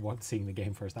it without seeing the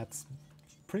game first. That's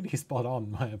pretty spot on,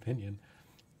 in my opinion.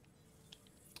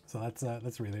 So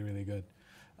that's really, really good.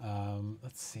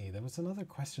 Let's see. There was another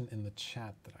question in the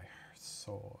chat that I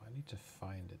saw. I need to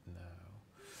find it now.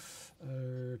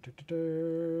 Where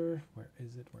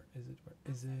is it?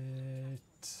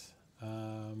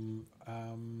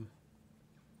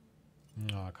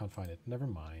 No, I can't find it. Never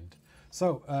mind.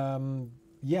 So,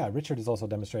 Richard is also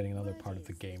demonstrating another part of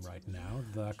the game right now,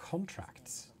 the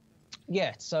contracts.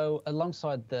 Yeah, so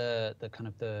alongside the kind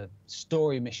of the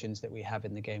story missions that we have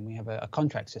in the game, we have a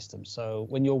contract system. So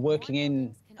when you're working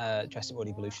in Jurassic World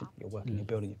Evolution, you're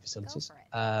building your facilities.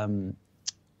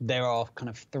 There are kind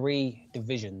of 3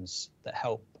 divisions that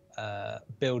help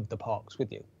build the parks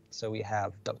with you. So we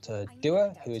have Dr.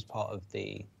 Dewar, who is part of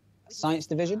the science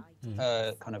division.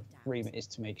 Kind of remit is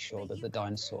to make sure that the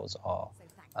dinosaurs are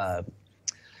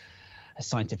as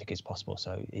scientific as possible,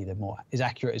 so either more as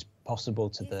accurate as possible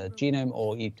to the genome,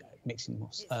 or mixing more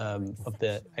of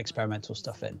the experimental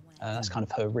stuff in. That's kind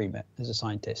of her remit as a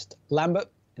scientist. Lambert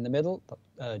in the middle,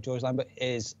 George Lambert,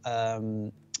 is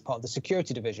part of the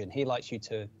security division. He likes you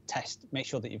to make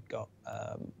sure that you've got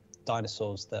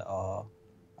dinosaurs that are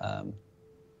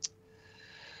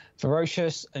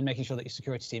ferocious, and making sure that your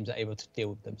security teams are able to deal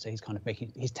with them. So he's kind of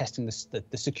he's testing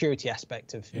the security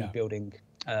aspect of building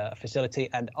a facility.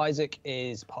 And Isaac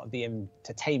is part of the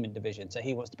entertainment division, so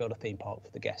he wants to build a theme park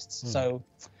for the guests. So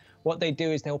what they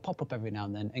do is they'll pop up every now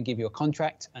and then and give you a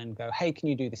contract and go, hey, can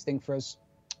you do this thing for us?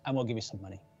 And we'll give you some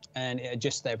money. And it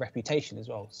adjusts their reputation as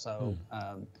well. So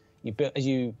as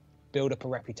you build up a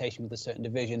reputation with a certain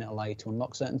division, it'll allow you to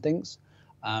unlock certain things.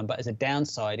 But as a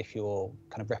downside, if your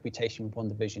kind of reputation with one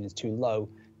division is too low,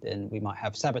 then we might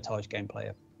have sabotage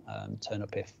gameplay turn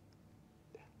up. If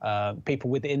people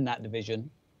within that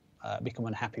division become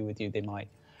unhappy with you, they might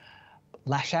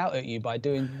lash out at you by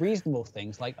doing reasonable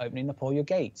things like opening up all your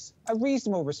gates. A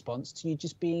reasonable response to you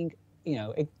just being,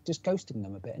 just ghosting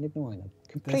them a bit and ignoring them.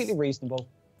 Completely reasonable.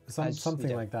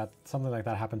 something like that. Something like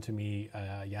that happened to me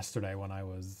yesterday when I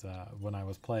was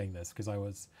playing this, because I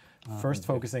was first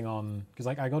focusing on, because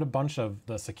I got a bunch of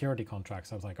the security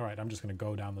contracts. I was like, all right, I'm just going to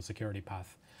go down the security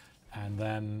path, and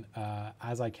then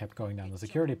as I kept going down the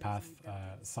security path,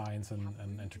 science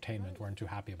and entertainment weren't too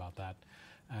happy about that.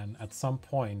 And at some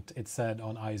point, it said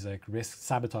on Isaac,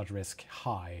 sabotage risk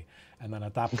high. And then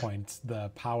at that point, the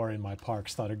power in my park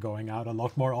started going out a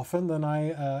lot more often than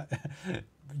than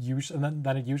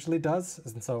it usually does.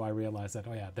 And so I realized that,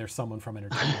 oh yeah, there's someone from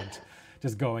entertainment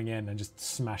just going in and just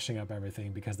smashing up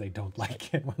everything because they don't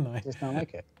like it when I just don't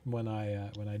like it when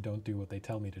I don't do what they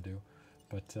tell me to do.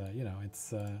 But you know,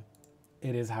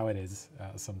 it is how it is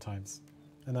sometimes.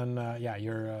 And then yeah,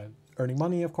 you're earning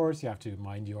money, of course. You have to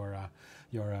mind your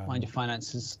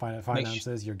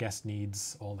finances, your guest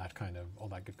needs, all that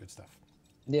good stuff.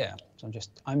 Yeah, so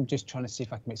I'm just trying to see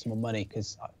if I can make some more money,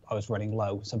 because I was running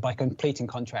low. So by completing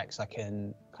contracts, I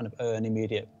can kind of earn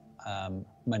immediate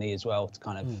money as well to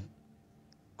kind of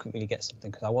quickly get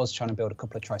something. Because I was trying to build a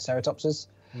couple of Triceratopses,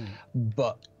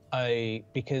 but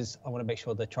because I want to make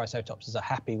sure the Triceratopses are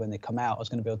happy when they come out, I was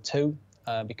going to build 2,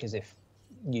 because if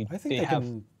you I think they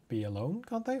can be alone,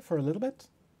 can't they, for a little bit?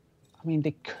 I mean,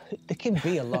 they can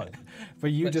be alone.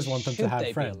 But you just want them to have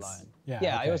they friends. Be alone? Yeah, okay.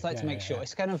 I always like to make sure.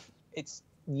 Yeah. It's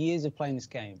years of playing this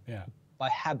game. Yeah. By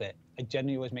habit, I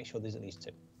generally always make sure there's at least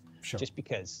 2. Sure. Just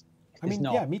because. I mean,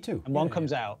 not, yeah, me too. And one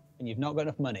comes out and you've not got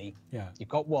enough money. Yeah. You've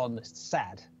got one that's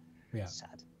sad. Yeah.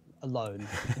 Sad. Alone.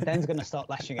 And then's going to start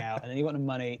lashing out, and then you want the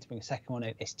money to bring a second one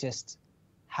in. It's just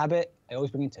habit. I always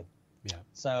bring in 2. Yeah.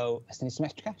 So I still need some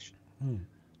extra cash.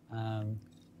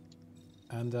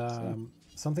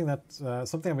 Something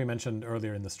that we mentioned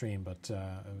earlier in the stream, but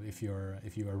if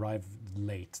you arrive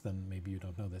late, then maybe you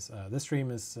don't know this. This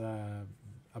stream is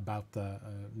about the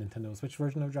Nintendo Switch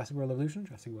version of Jurassic World Evolution,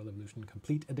 Jurassic World Evolution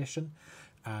Complete Edition,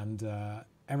 and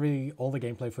all the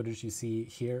gameplay footage you see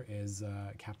here is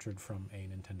captured from a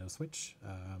Nintendo Switch.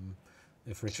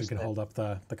 If Richard can hold up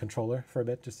the controller for a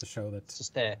bit, just to show that it's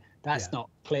just there. That's not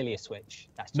clearly a Switch.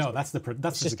 That's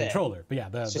just the controller. But yeah,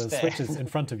 the Switch is in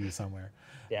front of you somewhere.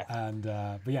 Yeah. And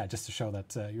but yeah, just to show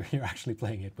that you're actually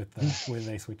playing it with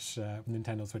a Switch,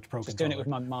 Nintendo Switch Pro just controller. Doing it with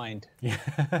my mind.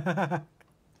 Yeah.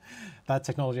 That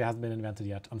technology hasn't been invented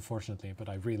yet, unfortunately, but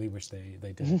I really wish they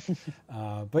did.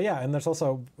 But yeah, and there's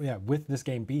also, with this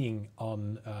game being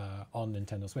on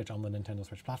Nintendo Switch, on the Nintendo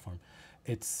Switch platform,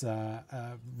 it's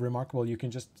remarkable. You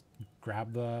can just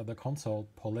grab the console,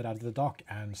 pull it out of the dock,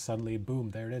 and suddenly,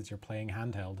 boom, there it is. You're playing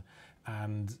handheld,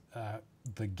 and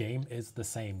the game is the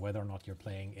same whether or not you're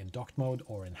playing in docked mode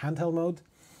or in handheld mode.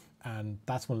 And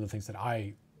that's one of the things that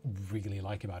I really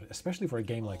like about it, especially for a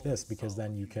game like this, because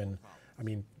then you can, I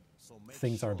mean,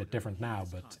 things are a bit different now,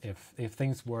 but if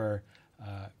things were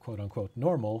quote unquote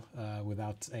normal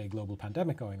without a global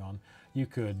pandemic going on, you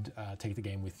could take the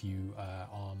game with you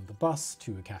on the bus,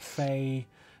 to a cafe,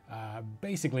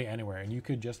 basically anywhere, and you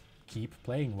could just keep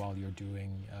playing while you're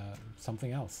doing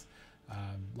something else.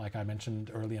 Like I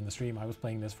mentioned early in the stream, I was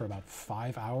playing this for about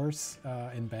 5 hours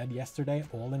in bed yesterday,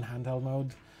 all in handheld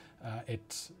mode.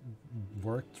 It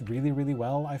worked really, really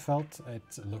well, I felt. It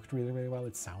looked really, really well.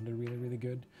 It sounded really, really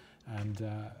good. And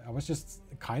I was just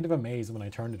kind of amazed when I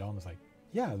turned it on. I was like,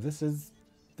 yeah, this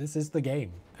is the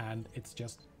game. And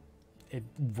it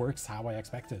works how I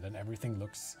expected, and everything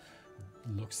looks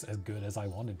as good as I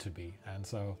wanted to be. And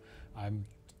so I'm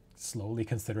slowly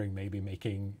considering maybe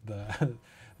making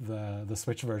the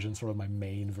Switch version sort of my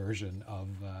main version of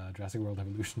Jurassic World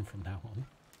Evolution from now on.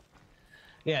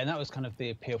 Yeah, and that was kind of the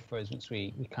appeal for us once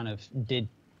we kind of did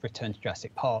return to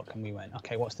Jurassic Park, and we went,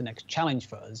 okay, what's the next challenge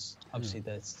for us? Obviously,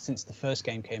 since the first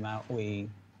game came out, the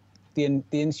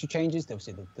industry changes.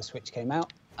 Obviously, the Switch came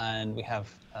out, and we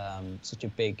have such a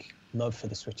big love for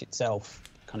the Switch itself.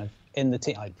 Kind of in the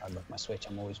team, I love my Switch.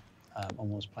 I'm always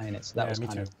playing it. So that was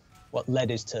kind of what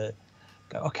led us to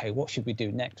go, okay, what should we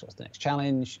do next? What's the next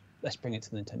challenge? Let's bring it to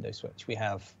the Nintendo Switch. We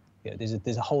have,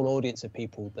 there's a whole audience of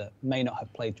people that may not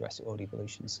have played Jurassic World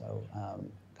Evolution. So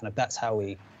kind of that's how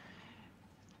we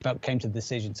came to the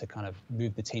decision to kind of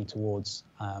move the team towards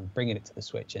bringing it to the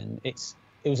Switch. And it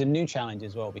was a new challenge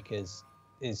as well, because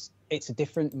it's a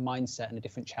different mindset and a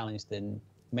different challenge than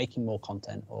making more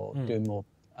content or doing more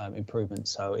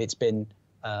improvements. So it's been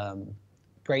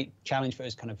great challenge for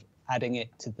us, kind of adding it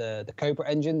to the Cobra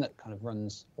engine that kind of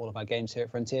runs all of our games here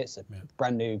at Frontier. It's a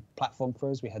brand new platform for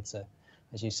us. We had to,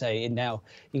 as you say, now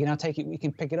you can now take it, we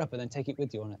can pick it up and then take it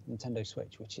with you on a Nintendo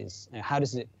Switch, which is, how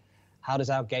does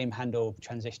our game handle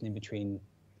transitioning between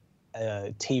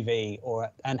TV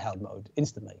or handheld mode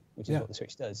instantly, which is what the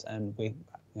Switch does. And we,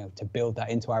 to build that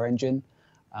into our engine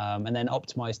and then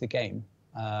optimize the game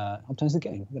optimize the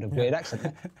game. I've got a weird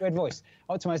accent, weird voice.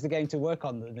 Optimize the game to work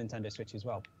on the Nintendo Switch as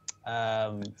well.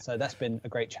 So that's been a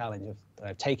great challenge of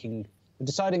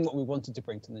deciding what we wanted to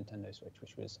bring to the Nintendo Switch,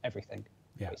 which was everything,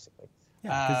 basically.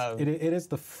 Yeah, because it is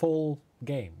the full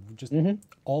game, just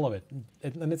all of it.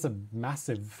 And it's a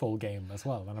massive full game as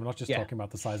well. And I'm not just talking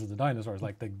about the size of the dinosaurs.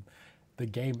 Like the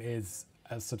game is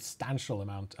a substantial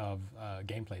amount of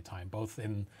gameplay time, both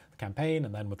in the campaign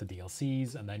and then with the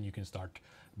DLCs. And then you can start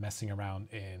messing around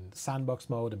in sandbox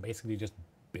mode and basically just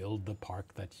build the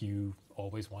park that you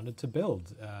always wanted to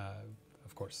build,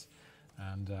 of course.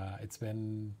 And it's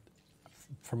been,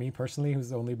 for me personally,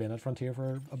 who's only been at Frontier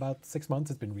for about 6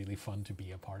 months, it's been really fun to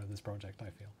be a part of this project, I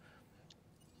feel.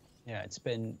 Yeah, it's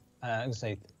been, I would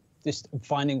say, just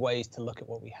finding ways to look at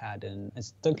what we had. And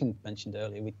as Duncan mentioned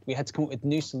earlier, we had to come up with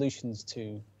new solutions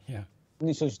to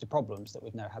problems that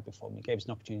we've never had before. And it gave us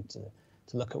an opportunity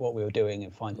to look at what we were doing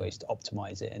and find ways to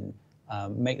optimize it and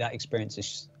make that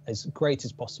experience as great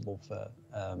as possible for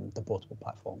the portable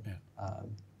platform.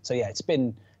 So yeah, it's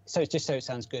been, so it's just so it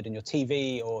sounds good in your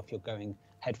TV, or if you're going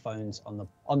headphones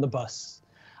on the bus.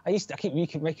 I keep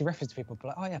making reference to people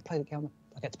like, oh yeah, play the game.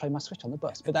 I get to play my Switch on the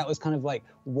bus. But that was kind of like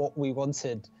what we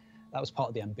wanted. That was part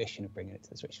of the ambition of bringing it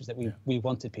to the Switch, was that we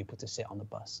wanted people to sit on the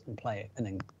bus and play it and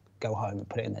then go home and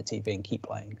put it in their TV and keep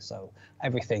playing. So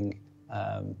everything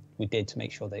we did to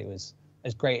make sure that it was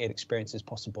as great an experience as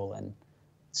possible and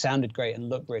sounded great and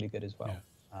looked really good as well.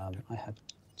 I had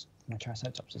my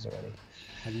Triceratopses already.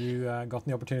 Have you gotten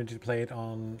the opportunity to play it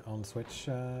on Switch,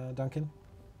 Duncan?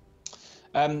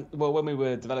 Well, when we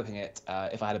were developing it,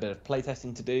 if I had a bit of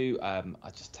playtesting to do,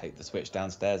 I'd just take the Switch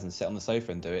downstairs and sit on the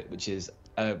sofa and do it, which is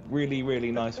a really,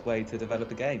 really nice way to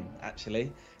develop a game,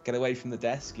 actually. Get away from the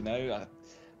desk,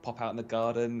 pop out in the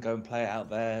garden, go and play it out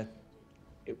there.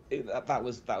 That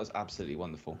was absolutely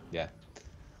wonderful. Yeah.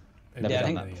 Never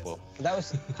done that before. That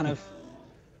was kind of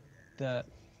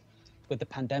with the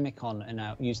pandemic on and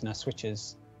using our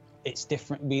Switches, it's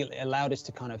different. It allowed us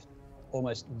to kind of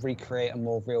almost recreate a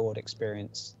more real-world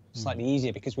experience slightly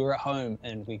easier, because we were at home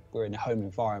and we were in a home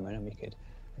environment, and we could,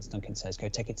 as Duncan says, go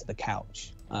take it to the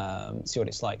couch, see what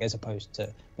it's like, as opposed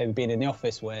to maybe being in the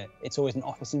office where it's always an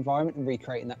office environment, and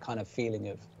recreating that kind of feeling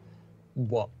of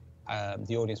what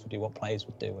the audience would do, what players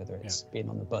would do, whether it's being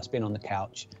on the bus, being on the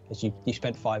couch, as you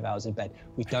spent 5 hours in bed.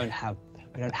 We don't have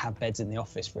beds in the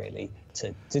office really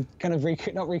to kind of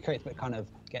not recreate, but kind of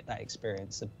get that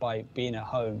experience. So by being at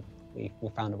home, we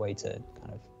found a way to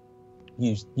kind of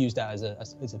use that as a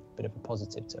bit of a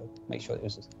positive to make sure it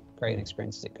was as great an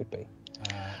experience as it could be.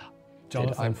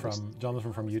 Jonathan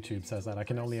from YouTube says that I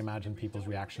can only imagine people's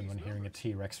reaction when hearing a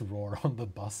T-Rex roar on the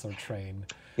bus or train.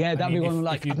 Yeah, that'd be one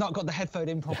like, I've not got the headphone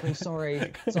in properly.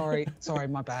 Sorry,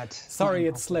 my bad. Sorry,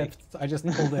 it slipped. I just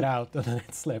pulled it out and then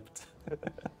it slipped.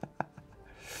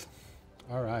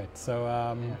 All right,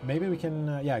 so maybe we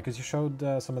can, because you showed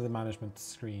some of the management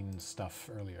screen stuff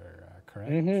earlier,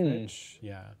 correct, Rich?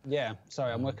 Yeah,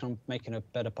 sorry, I'm working on making a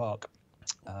better park.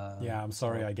 I'm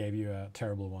sorry I gave you a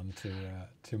terrible one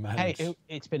to manage. Hey,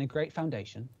 it's been a great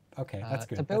foundation. Okay, that's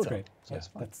good. That's great. So it's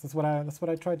fine. That's what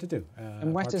I tried to do.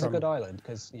 And Wet is a good island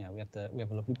because we have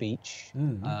a lovely beach.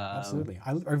 Absolutely,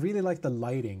 I really like the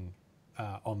lighting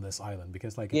on this island,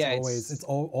 because it's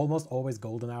almost always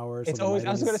golden hour. It's always. I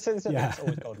was going to say this. It's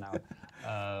always golden hour.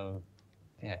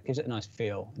 It gives it a nice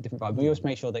feel, a different vibe. We always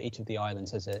make sure that each of the islands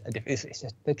has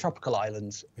they're tropical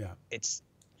islands. Yeah. It's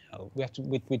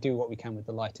we do what we can with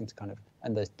the lighting to kind of,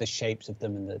 and the shapes of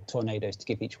them and the tornadoes to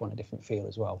give each one a different feel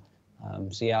as well.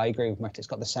 I agree with Matt. It's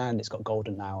got the sand, it's got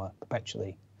golden hour,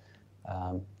 perpetually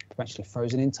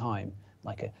frozen in time,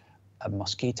 like a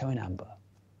mosquito in amber.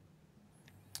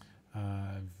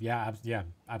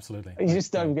 Absolutely. You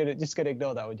just gonna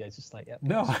ignore that, would you? It's just like,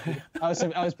 no. I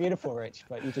was beautiful, Rich,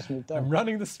 but you just moved on. I'm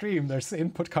running the stream. There's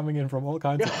input coming in from all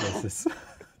kinds of places.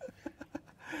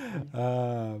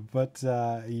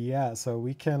 So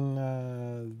we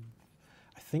can.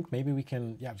 I think maybe we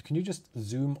can. Yeah, can you just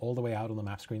zoom all the way out on the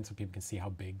map screen so people can see how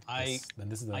big?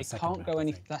 This is the second can't map, go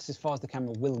any. That's as far as the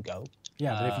camera will go.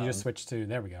 Yeah, but if you just switch to,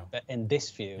 there we go. But in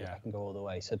this view, I can go all the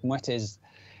way. So Mwet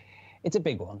it's a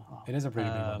big one. It is a pretty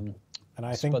big one. And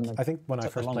I think when I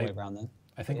first played,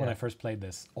 when I first played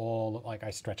this,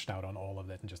 I stretched out on all of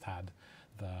it and just had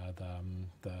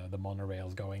the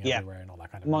monorails going everywhere and all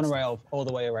that kind of monorail stuff. All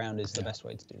the way around is the best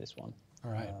way to do this one.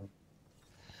 All right.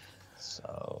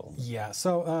 So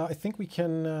I think we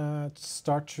can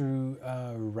start to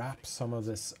wrap some of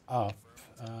this up.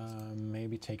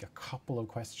 Maybe take a couple of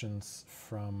questions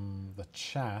from the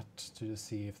chat to just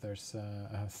see if there's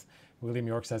William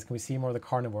York says, "Can we see more of the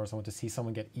carnivores? I want to see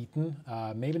someone get eaten.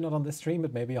 Maybe not on this stream,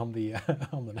 but maybe on the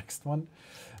on the next one."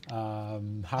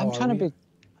 I'm trying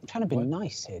to be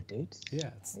nice here, dude.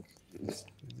 Yeah,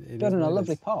 it Got is in a what it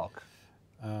lovely is. park.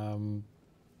 And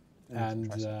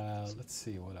let's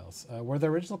see what else. Were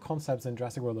there original concepts in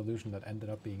Jurassic World Evolution that ended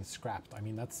up being scrapped? I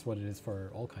mean, that's what it is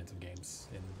for all kinds of games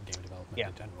in game development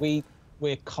in general.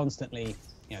 We're constantly,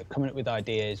 coming up with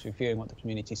ideas, reviewing what the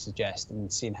community suggests,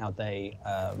 and seeing how they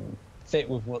fit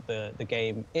with what the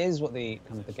game is, what the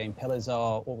game pillars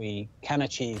are, what we can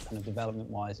achieve kind of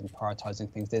development-wise, and prioritizing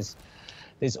things.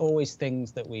 There's always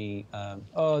things that we,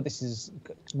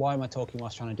 why am I talking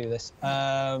whilst trying to do this?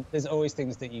 There's always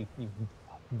things that you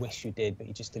wish you did, but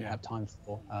you just didn't have time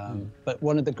for. But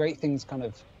one of the great things, kind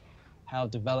of how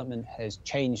development has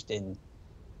changed I'm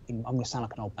going to sound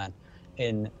like an old man,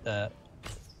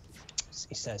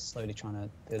 he says, slowly trying to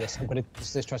do this, I'm going to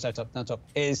just try to top,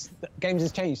 is that games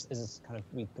has changed as kind of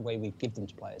the way we give them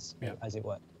to players, as it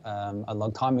were. A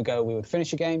long time ago, we would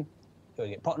finish a game, it would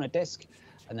get put on a disc,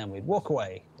 and then we'd walk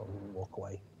away,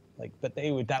 but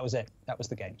that was it. That was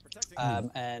the game.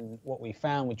 And what we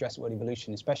found with Jurassic World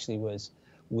Evolution especially was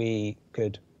we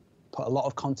could put a lot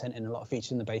of content in, a lot of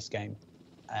features in the base game,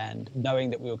 and knowing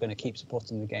that we were going to keep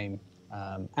supporting the game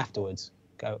afterwards,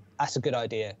 go, that's a good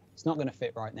idea. It's not going to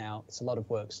fit right now. It's a lot of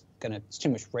work. It's too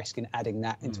much risk in adding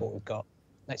that into what we've got.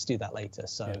 Let's do that later.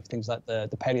 So things like the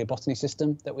paleobotany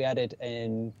system that we added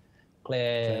in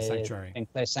Claire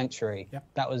Sanctuary.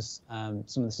 That was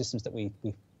some of the systems that we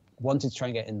wanted to try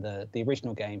and get in the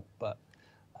original game, but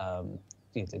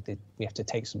we have to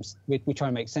take we try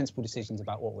and make sensible decisions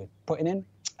about what we're putting in,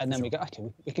 and then we go, okay,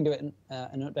 we can do it in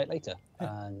an update later,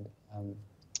 and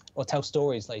or tell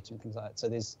stories later and things like that. So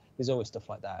there's always stuff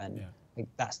like that, and I think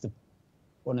that's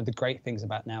one of the great things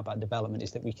about development,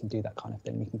 is that we can do that kind of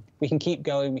thing. We can keep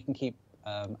going, we can keep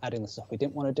adding the stuff we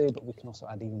didn't want to do, but we can also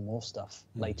add even more stuff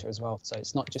later as well. So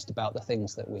it's not just about the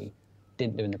things that we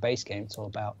didn't do in the base game, it's all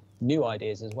about new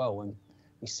ideas as well. When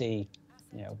we see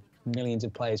millions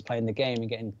of players playing the game and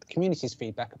getting the community's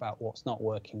feedback about what's not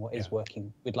working, what is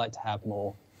working, we'd like to have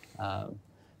more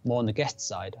on the guest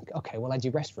side. Okay, we'll add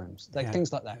your restrooms,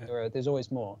 things like that. There's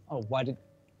always more. Oh, why did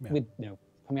can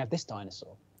we have this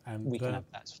dinosaur? And we can have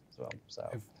that as well. So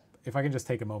if I can just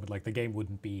take a moment, the game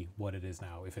wouldn't be what it is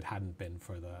now if it hadn't been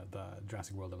for the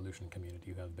Jurassic World Evolution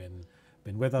community, who have been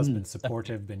with us, been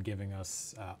supportive, been giving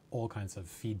us all kinds of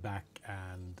feedback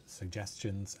and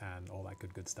suggestions and all that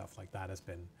good stuff. That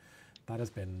has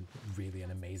been really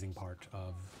an amazing part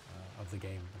of the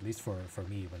game, at least for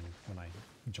me when I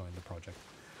joined the project.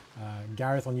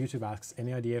 Gareth on YouTube asks,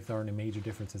 any idea if there are any major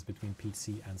differences between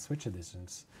PC and Switch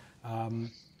editions?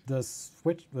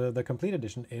 The complete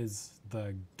edition is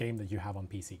the game that you have on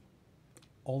PC.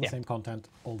 All the same content,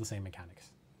 all the same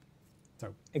mechanics.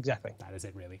 So exactly, that is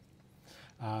it really.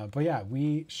 But yeah,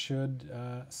 we should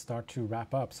start to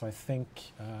wrap up. So I think,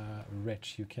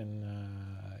 Rich, you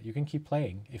can keep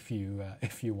playing if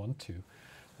you want to,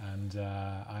 and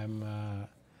I'm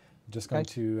just going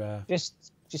to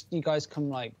just you guys come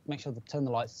make sure to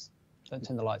don't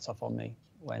turn the lights off on me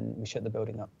when we shut the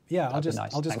building up. Yeah, I'll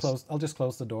just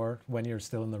close the door when you're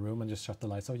still in the room and just shut the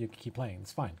lights off. You can keep playing.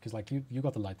 It's fine because you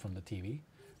got the light from the TV,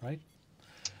 right?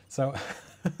 So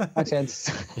makes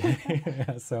sense.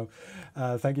 So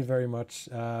thank you very much,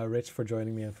 Rich, for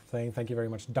joining me and for playing. Thank you very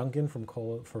much, Duncan,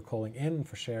 for calling in,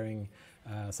 for sharing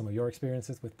some of your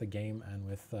experiences with the game and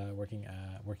with working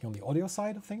on the audio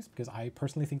side of things, because I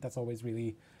personally think that's always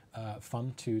really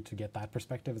fun to get that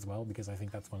perspective as well, because I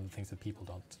think that's one of the things that people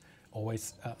don't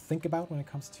always think about when it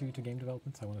comes to game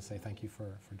development. So I want to say thank you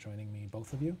for joining me,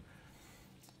 both of you.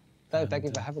 Thank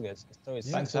you for having us. It's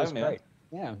always great.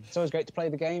 Yeah, it's always great to play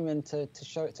the game and to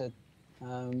show it to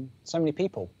so many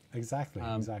people. Exactly.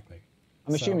 I'm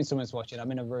assuming someone's watching.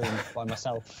 I'm in a room by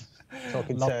myself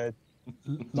talking to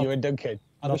you and Duncan.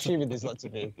 I'm assuming there's lots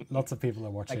of you. Lots of people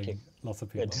are watching. Lots of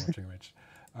people are watching, Rich.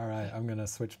 All right, I'm going to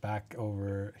switch back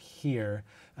over here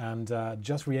and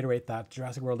just reiterate that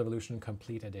Jurassic World Evolution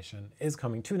Complete Edition is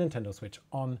coming to Nintendo Switch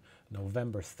on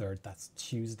November 3rd. That's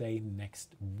Tuesday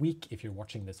next week, if you're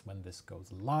watching this when this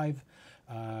goes live.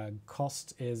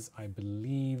 Cost is, I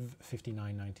believe,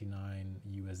 $59.99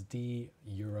 USD,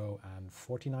 Euro, and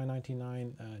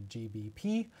 $49.99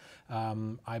 GBP.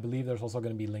 I believe there's also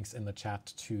going to be links in the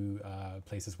chat to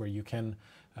places where you can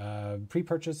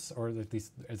pre-purchase, or at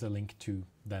least there's a link to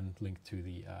the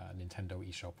Nintendo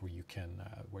eShop where you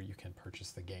can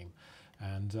purchase the game.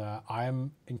 And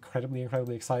I'm incredibly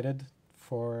excited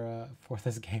for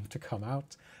this game to come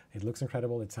out. It looks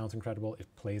incredible, it sounds incredible, it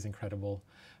plays incredible,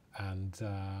 and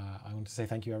I want to say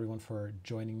thank you everyone for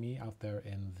joining me out there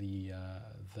in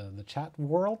the chat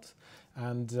world.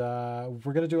 And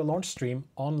we're going to do a launch stream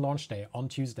on launch day on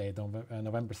Tuesday,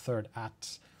 November 3rd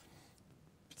at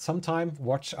sometime.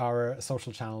 Watch our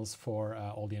social channels for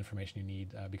all the information you need,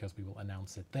 because we will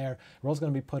announce it there. We're also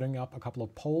going to be putting up a couple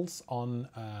of polls on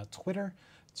Twitter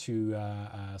to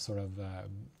sort of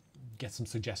get some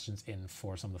suggestions in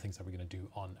for some of the things that we're going to do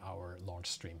on our launch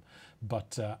stream.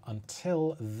 But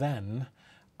until then,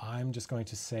 I'm just going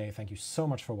to say thank you so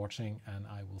much for watching, and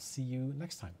I will see you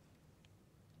next time.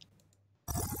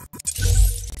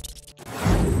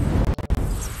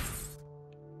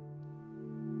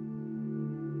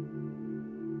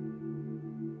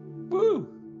 Woo!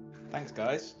 Thanks,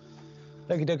 guys.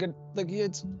 Thank you, Duncan. Thank you,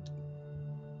 kids.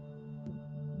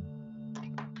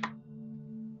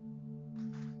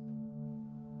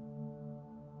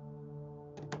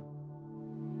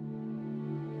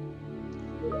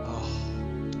 Oh.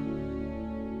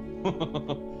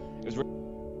 It was